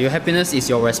 right? Yeah, your happiness is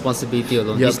your responsibility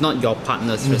alone. Yep. It's not your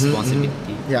partner's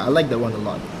responsibility. Yeah, I like that one a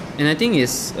lot. And I think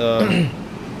it's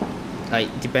like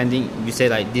depending. You say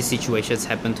like these situations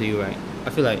happen to you, right? I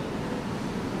feel like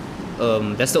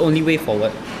that's the only way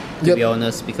forward. To be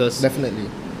honest, because definitely,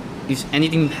 if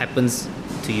anything happens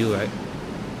to you, right?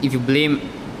 If you blame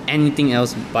anything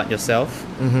else but yourself,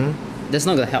 that's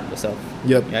not gonna help yourself.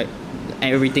 Right?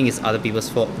 Everything is other people's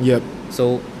fault.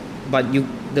 So, but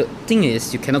the thing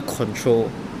is, you cannot control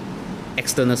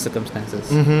external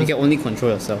circumstances. You can only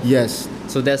control yourself. Yes.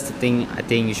 So that's the thing I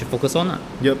think you should focus on.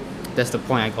 That's the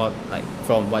point I got like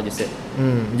from what you said.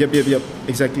 Yep.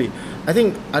 Exactly. I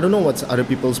think I don't know what's other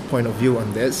people's point of view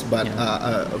on this, but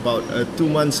about 2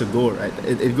 months ago, right?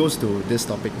 It goes to this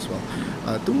topic as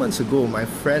well. 2 months ago, my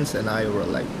friends and I were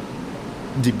like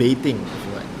debating,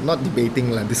 not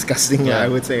debating, like discussing. I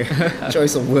would say,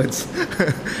 choice of words,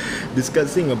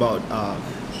 discussing about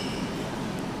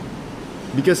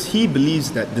because he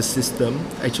believes that the system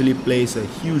actually plays a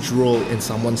huge role in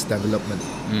someone's development.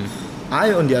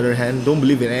 I, on the other hand, don't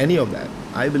believe in any of that.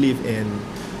 I believe in,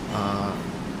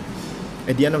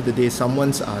 at the end of the day,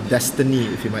 someone's destiny,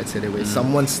 if you might say that way,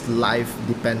 someone's life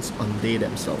depends on they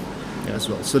themselves as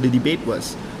well. So the debate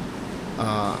was,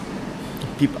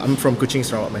 I'm from Kuching,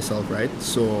 Sarawak myself, right?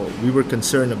 So we were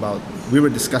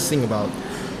discussing about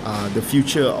the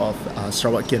future of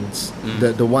Sarawakians,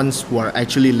 the ones who are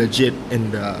actually legit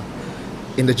in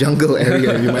the jungle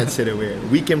area, you might say that way.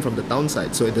 We came from the town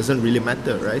side, so it doesn't really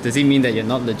matter, right? Does it mean that you're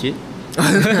not legit?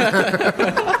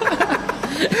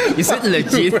 You said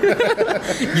legit.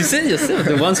 You said yourself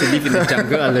the ones who live in the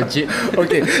jungle are legit.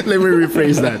 Okay, let me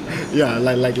rephrase that. Yeah,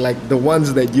 like the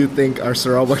ones that you think are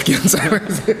Sarawakians.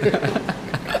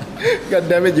 God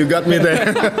damn it, you got me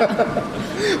there.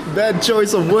 Bad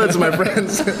choice of words, my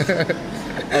friends.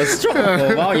 I was struck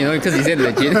for a while, because you said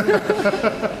legit.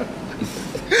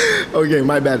 Okay,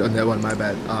 my bad on that one, my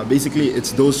bad. Basically,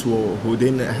 it's those who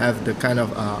didn't have the kind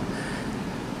of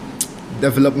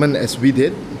development as we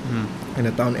did in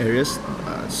the town areas.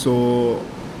 So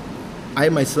I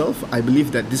myself, I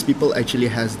believe that these people actually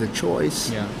has the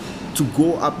choice to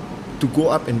go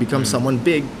up and become someone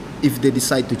big if they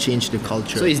decide to change the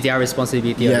culture. So it's their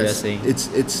responsibility, yes, you're saying?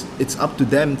 It's up to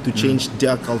them to change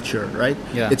their culture, right?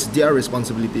 It's their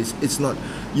responsibilities. It's not,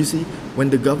 you see, when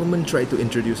the government try to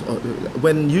introduce, or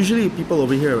when usually people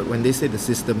over here, when they say the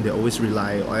system, they always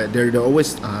rely, or they're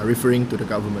always referring to the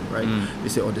government, right? They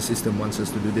say, the system wants us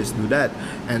to do this, do that,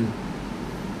 and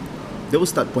they will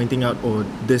start pointing out,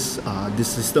 this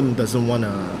system doesn't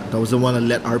wanna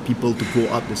let our people to go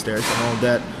up the stairs and all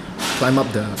that, climb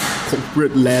up the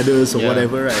corporate ladders or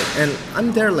whatever, right? And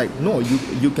I'm there like, no,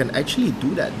 you can actually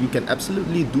do that. You can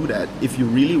absolutely do that if you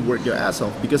really work your ass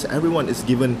off, because everyone is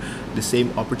given the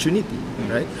same opportunity,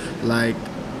 right? Like,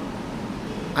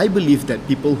 I believe that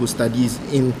people who studies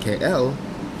in KL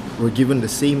were given the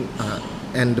same,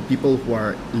 and the people who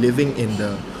are living in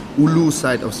the Ulu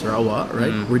side of Sarawak,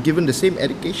 right, were given the same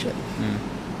education.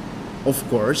 of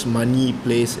course, money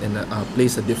plays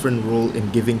a different role in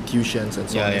giving tuitions and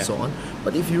so on and so on.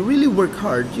 But if you really work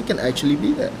hard, you can actually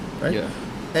be there, right? Yeah.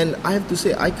 And I have to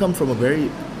say, I come from a very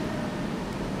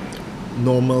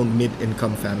normal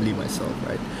mid-income family myself,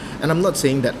 right? And I'm not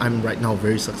saying that I'm right now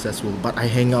very successful, but I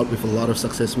hang out with a lot of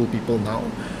successful people now,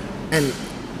 and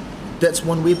that's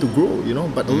one way to grow, you know.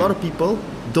 But a lot of people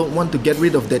don't want to get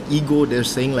rid of that ego. They're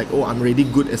saying like, oh, I'm already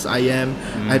good as I am.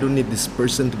 I don't need this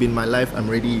person to be in my life. I'm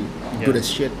already good as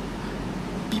shit.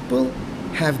 People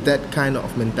have that kind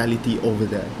of mentality over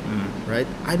there, right?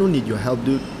 I don't need your help,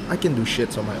 dude. I can do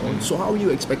shit on my own. So how are you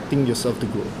expecting yourself to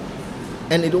grow?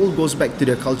 And it all goes back to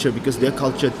their culture, because their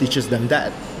culture teaches them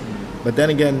that. But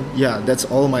then again, yeah, that's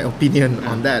all my opinion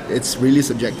on that. It's really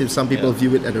subjective. Some people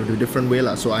view it at a different way,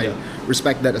 so I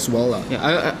respect that as well.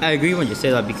 Yeah, I agree what you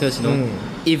say, because you know,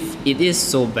 if it is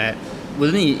so bad,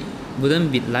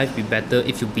 wouldn't life be better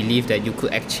if you believe that you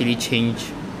could actually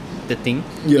change the thing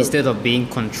instead of being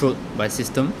controlled by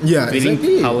system,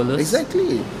 feeling powerless.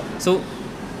 Exactly. So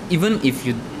even if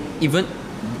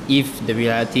the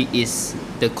reality is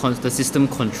the system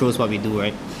controls what we do,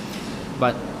 right?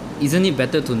 But isn't it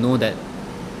better to know that,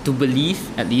 to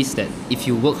believe at least that if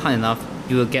you work hard enough,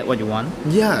 you will get what you want?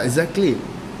 Yeah, exactly.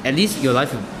 At least your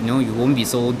life, you won't be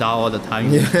so down all the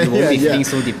time. You won't be feeling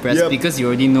so depressed because you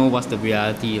already know what's the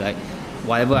reality. Like,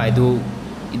 whatever I do,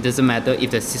 it doesn't matter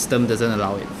if the system doesn't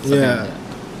allow it. Like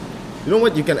you know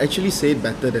what? You can actually say it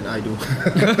better than I do.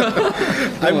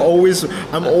 I'm always.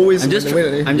 I'm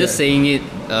just saying it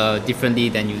differently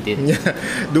than you did.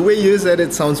 Yeah, the way you said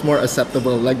it sounds more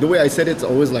acceptable. Like the way I said it's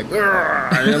always like,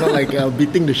 like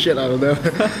beating the shit out of them.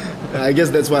 I guess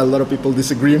that's why a lot of people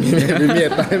disagree with me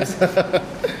at times.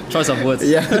 Choice of words.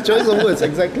 Yeah, choice of words.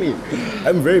 Exactly.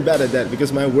 I'm very bad at that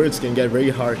because my words can get very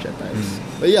harsh at times.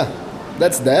 But yeah,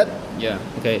 that's that. Yeah.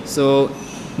 Okay. So,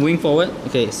 moving forward.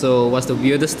 Okay. So, what's the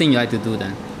weirdest thing you like to do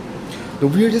then? The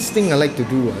weirdest thing I like to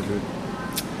do, dude.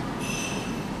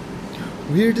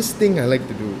 Weirdest thing I like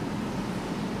to do.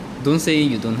 Don't say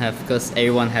you don't have, because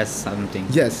everyone has something.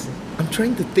 Yes, I'm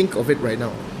trying to think of it right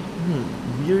now.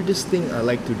 Weirdest thing I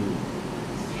like to do.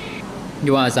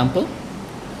 You want an example?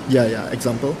 Yeah.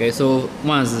 Example. Okay, so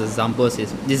one of the examples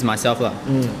is, this is myself lah.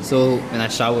 So when I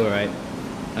shower, right,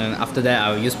 and after that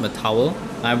I'll use my towel.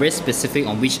 I'm very specific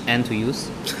on which end to use.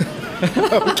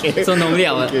 Okay. So normally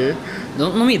Okay.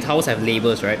 Normally towels have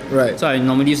labels, right? Right. So I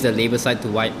normally use the label side to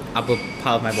wipe upper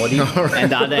part of my body,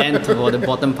 and the other end for the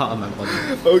bottom part of my body.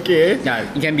 Okay. Yeah,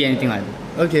 it can be anything like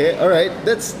that. Okay. All right.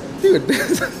 Dude.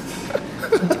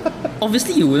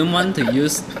 Obviously, you wouldn't want to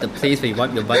use the place where you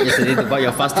wiped your butt yesterday to wipe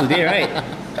your fast today, right?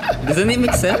 Doesn't it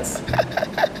make sense?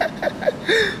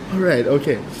 All right.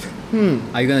 Okay.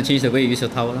 Are you gonna change the way you use your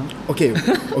towel now? Okay.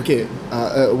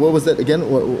 What was that again?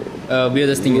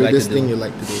 Weirdest thing you like to do. Weirdest thing you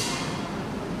like to do.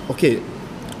 Okay.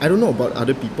 I don't know about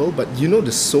other people, but you know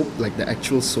the soap, like the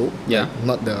actual soap? Yeah. Like,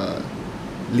 not the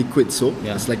liquid soap.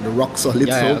 Yeah. It's like the rock solid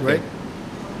Yeah, soap, okay. right?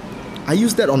 I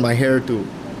use that on my hair too.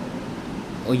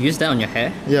 Oh, you use that on your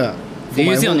hair? Yeah. Do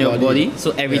you use it on whole your body?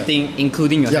 So everything,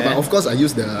 including your hair? Yeah, but of course I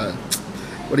use the,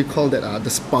 what do you call that? The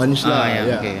sponge lah.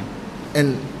 Okay.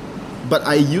 But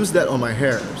I use that on my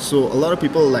hair. So a lot of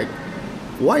people like,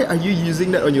 why are you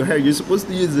using that on your hair? You're supposed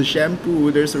to use the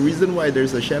shampoo. There's a reason why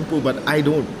there's a shampoo, but I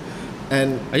don't.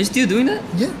 And are you still doing that?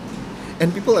 yeah.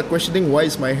 And people are questioning, why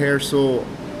is my hair so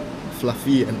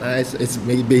fluffy and nice? It's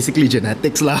basically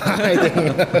genetics lah. I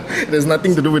think there's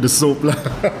nothing to do with the soap lah.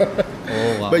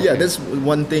 Oh, wow. But yeah, okay. that's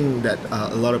one thing that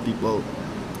a lot of people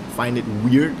find it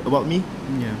weird about me.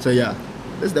 Yeah. So yeah,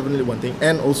 that's definitely one thing.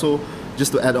 And also,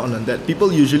 just to add on that,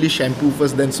 people usually shampoo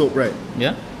first, then soap, right?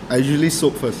 Yeah? I usually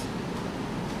soap first,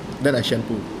 then I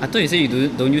shampoo. I thought you said you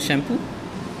don't use shampoo?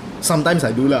 Sometimes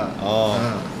I do lah. Oh.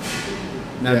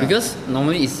 No, Yeah. because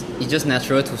normally it's just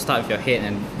natural to start with your head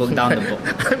and work down the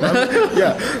bottom.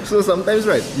 Yeah. So sometimes,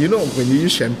 right? You know, when you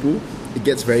use shampoo, it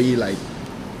gets very like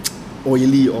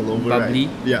oily all over, Bubbly?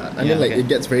 right? Yeah. I Yeah, mean, like okay. it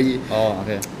gets very. Oh,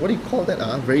 okay. What do you call that?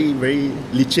 Very very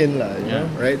lichin lah. You Yeah.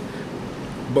 know, right?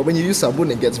 But when you use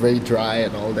sabun, it gets very dry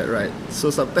and all that, right?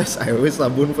 So sometimes I always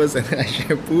sabun first and then I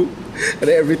shampoo, and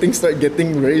then everything start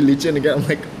getting very lichin again. I'm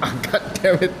like, oh, god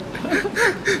damn it.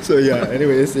 So yeah.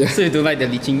 Anyways, yeah. So you don't like the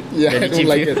leaching? Yeah, the I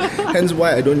don't like feel? it. Hence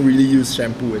why I don't really use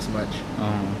shampoo as much.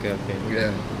 Oh, okay.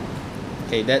 Yeah.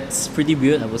 Okay, that's pretty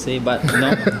weird, I would say. But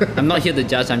no, I'm not here to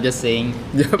judge. I'm just saying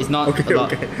Yep, it's not okay, a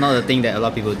lot, okay. not a thing that a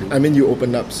lot of people do. I mean, you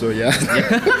opened up, so yeah.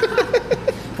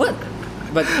 What?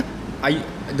 But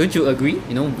don't you agree?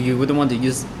 You know, you wouldn't want to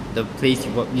use the place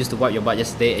you used to wipe your butt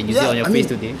yesterday and use it on your face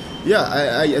today. Yeah,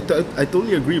 I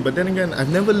totally agree. But then again, I've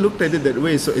never looked at it that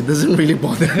way, so it doesn't really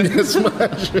bother me as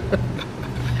much.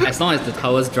 As long as the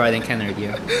towel's dry, then can already.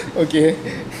 Okay.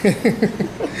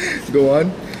 Go on.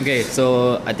 Okay,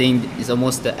 so I think it's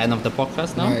almost the end of the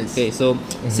podcast now. Nice. Okay, so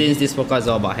since this podcast is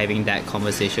all about having that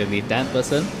conversation with that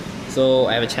person, so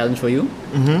I have a challenge for you,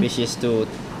 which is to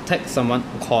text someone,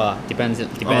 call,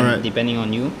 Alright. depending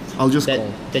on you. I'll just that,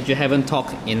 call. that you haven't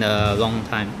talked in a long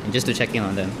time, and just to check in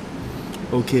on them.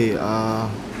 Okay. Do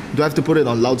I have to put it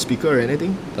on loudspeaker or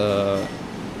anything?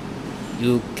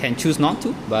 You can choose not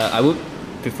to, but I would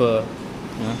prefer.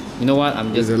 You know what?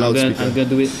 I'm gonna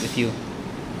do it with you.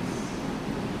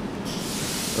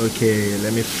 Okay,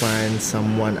 let me find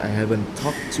someone I haven't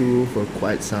talked to for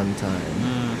quite some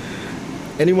time.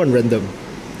 Anyone random?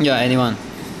 Yeah, anyone.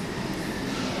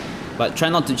 But try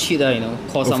not to cheat,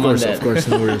 call someone Of course,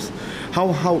 no worries.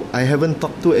 How I haven't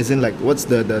talked to, as in like, what's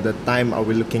the time are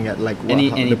we looking at? Like what,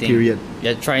 anything. the period?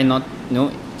 Yeah, try not,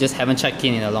 just haven't checked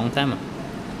in a long time.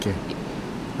 Okay,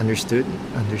 understood.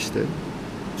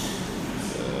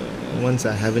 Once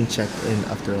I haven't checked in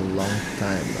after a long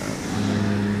time.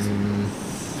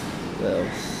 Well,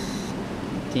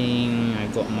 I think I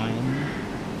got mine.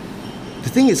 The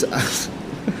thing is,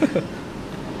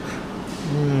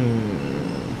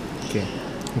 okay,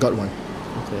 got one.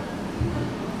 Okay.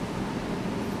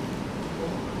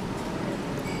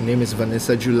 Her name is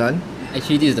Vanessa Julan.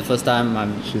 Actually, this is the first time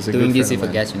I'm She's a doing good this friend with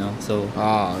of a mine. guest, so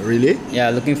Ah, really? yeah,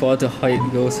 looking forward to how it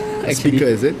goes. A speaker,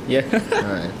 is it? Yeah.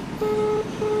 Alright.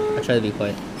 I try to be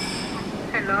quiet.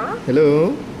 Hello?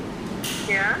 Hello,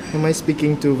 Yeah? am I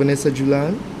speaking to Vanessa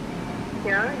Julan?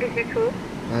 Yeah? This is who?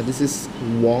 This is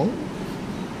Wong.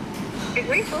 Is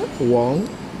me who? Wong.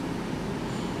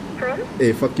 From?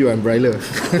 Hey, fuck you, I'm Bryler.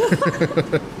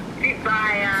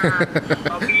 Goodbye,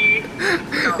 Bobby.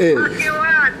 So, Hey. fuck you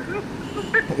want?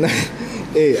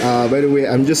 Hey, by the way,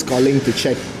 I'm just calling to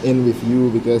check in with you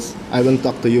because I haven't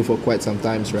talked to you for quite some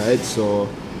times, right? So,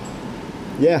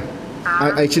 yeah.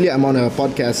 I'm on a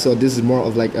podcast, so this is more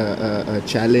of like a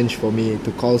challenge for me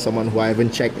to call someone who I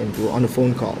haven't checked into on a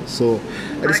phone call. So,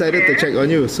 I decided to Okay. check on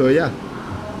you. So, yeah.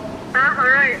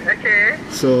 Alright, okay.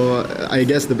 So, I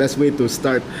guess the best way to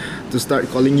start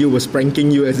calling you was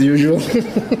pranking you as usual.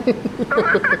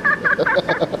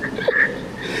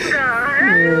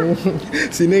 No,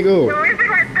 Sine go. you're wasting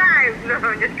my time. No,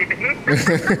 I'm just kidding.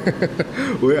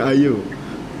 Where are you?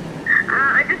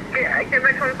 I came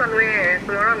back from Sunway.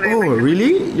 So I'm going Oh, back.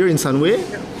 really? You're in Sunway?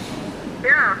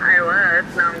 Yeah, I was.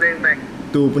 Now I'm going back.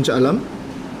 To Puncak Alam?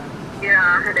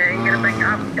 Yeah, and then gonna back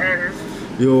up and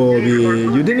Yo, B,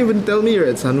 you didn't even tell me you're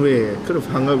at Sunway. Could have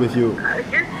hung out with you.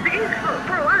 just thinking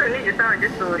for a while only just now,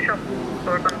 just to shop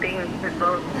for something as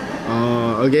well.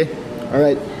 Okay.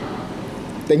 Alright.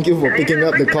 Thank you for picking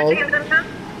up the call.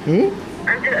 Hmm?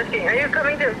 I'm just asking, are you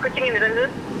coming to Kuching in the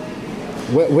census?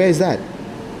 Where is that?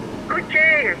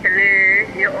 Kuching,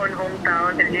 hello, your own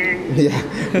hometown, hello. Yeah.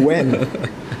 When?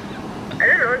 I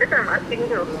don't know, that's why I'm asking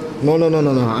you.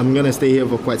 No. I'm gonna stay here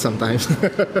for quite some time.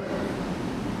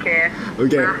 Okay.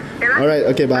 Okay. Alright,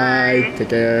 okay, bye. Take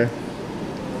care.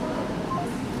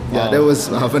 Yeah, Wow. that was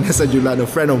Vanessa Julan, a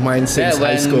friend of mine since That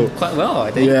high went school. quite well,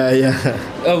 I think.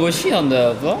 Yeah. Was she on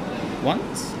the vlog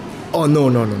once? Oh, no.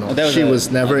 that was She a- was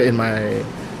never in my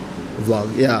vlog.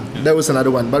 Yeah, that was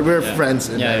another one. But we're friends.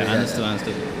 in Yeah, there,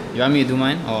 understood. You want me to do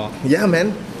mine, or? Yeah,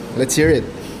 man. Let's hear it.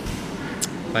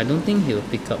 But I don't think he'll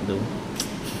pick up though.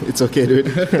 It's okay, dude.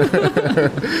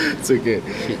 It's okay.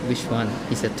 Shit, which one?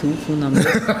 Is it two full numbers?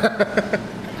 I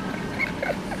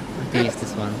think it's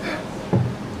this one.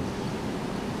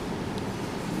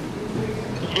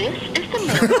 This is the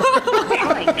number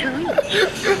trying to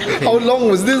reach. How long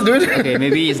was this, dude? Okay,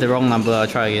 maybe it's the wrong number. I'll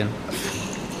try again.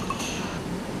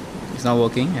 It's not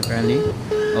working, apparently.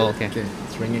 Oh, okay. Okay,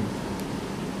 it's ringing.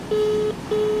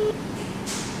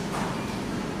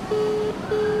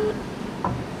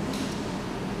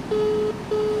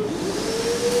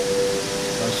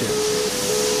 Oh shit.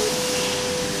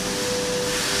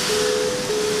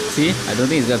 See? I don't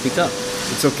think it's gonna pick up.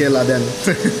 It's okay lah then.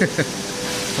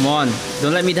 Come on.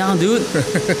 Don't let me down, dude.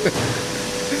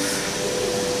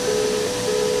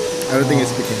 I don't think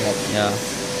it's picking up. Yeah.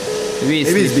 Maybe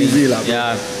it's Maybe it's sleeping. busy lah,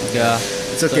 bro. Yeah.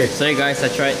 It's okay. Sorry guys, I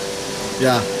tried.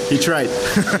 Yeah, he tried.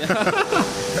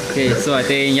 Okay, so I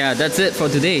think that's it for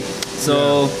today.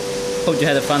 So hope you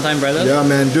had a fun time, brother. Yeah,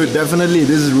 man, dude, definitely.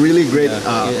 This is really great.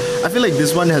 Yeah. I feel like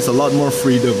this one has a lot more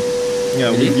freedom. Yeah,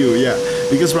 Really? with you. Yeah,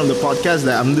 because from the podcast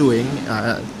that I'm doing,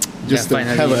 just to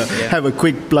finally, have a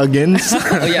quick plug-in.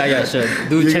 Oh yeah, sure.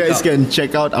 Do You check guys out. can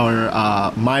check out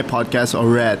our my podcast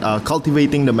over at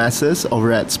Cultivating the Masses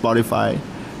over at Spotify.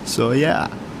 So yeah.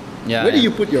 Yeah. Where do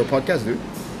you put your podcast, dude?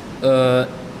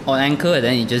 On Anchor, and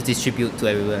then you just distribute to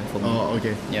everywhere for me. Oh,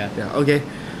 okay. Yeah. Yeah. Okay.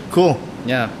 Cool.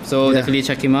 Yeah, so Yeah. definitely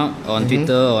check him out on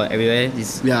Twitter or everywhere.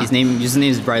 His Yeah. username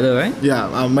is Bryler, right?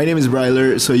 Yeah, my name is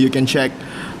Bryler, so you can check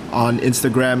on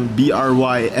Instagram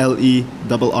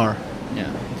BRYLERR.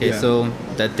 Yeah. Okay, Yeah. so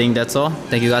that's all.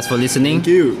 Thank you guys for listening. Thank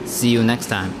you. See you next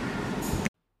time.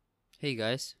 Hey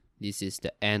guys, this is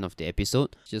the end of the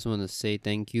episode. Just want to say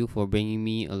thank you for bringing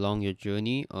me along your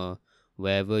journey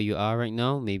wherever you are right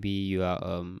now. Maybe you are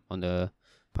on the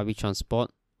public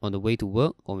transport on the way to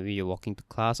work, or maybe you're walking to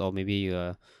class, or maybe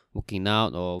you're working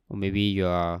out, or maybe you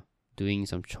are doing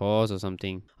some chores or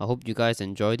something. I hope you guys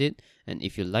enjoyed it, and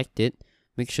if you liked it,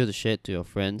 make sure to share it to your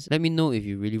friends. Let me know if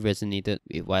you really resonated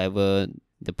with whatever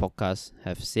the podcast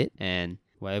have said, and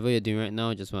whatever you're doing right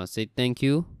now, I just want to say thank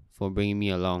you for bringing me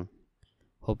along.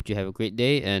 Hope you have a great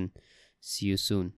day and see you soon.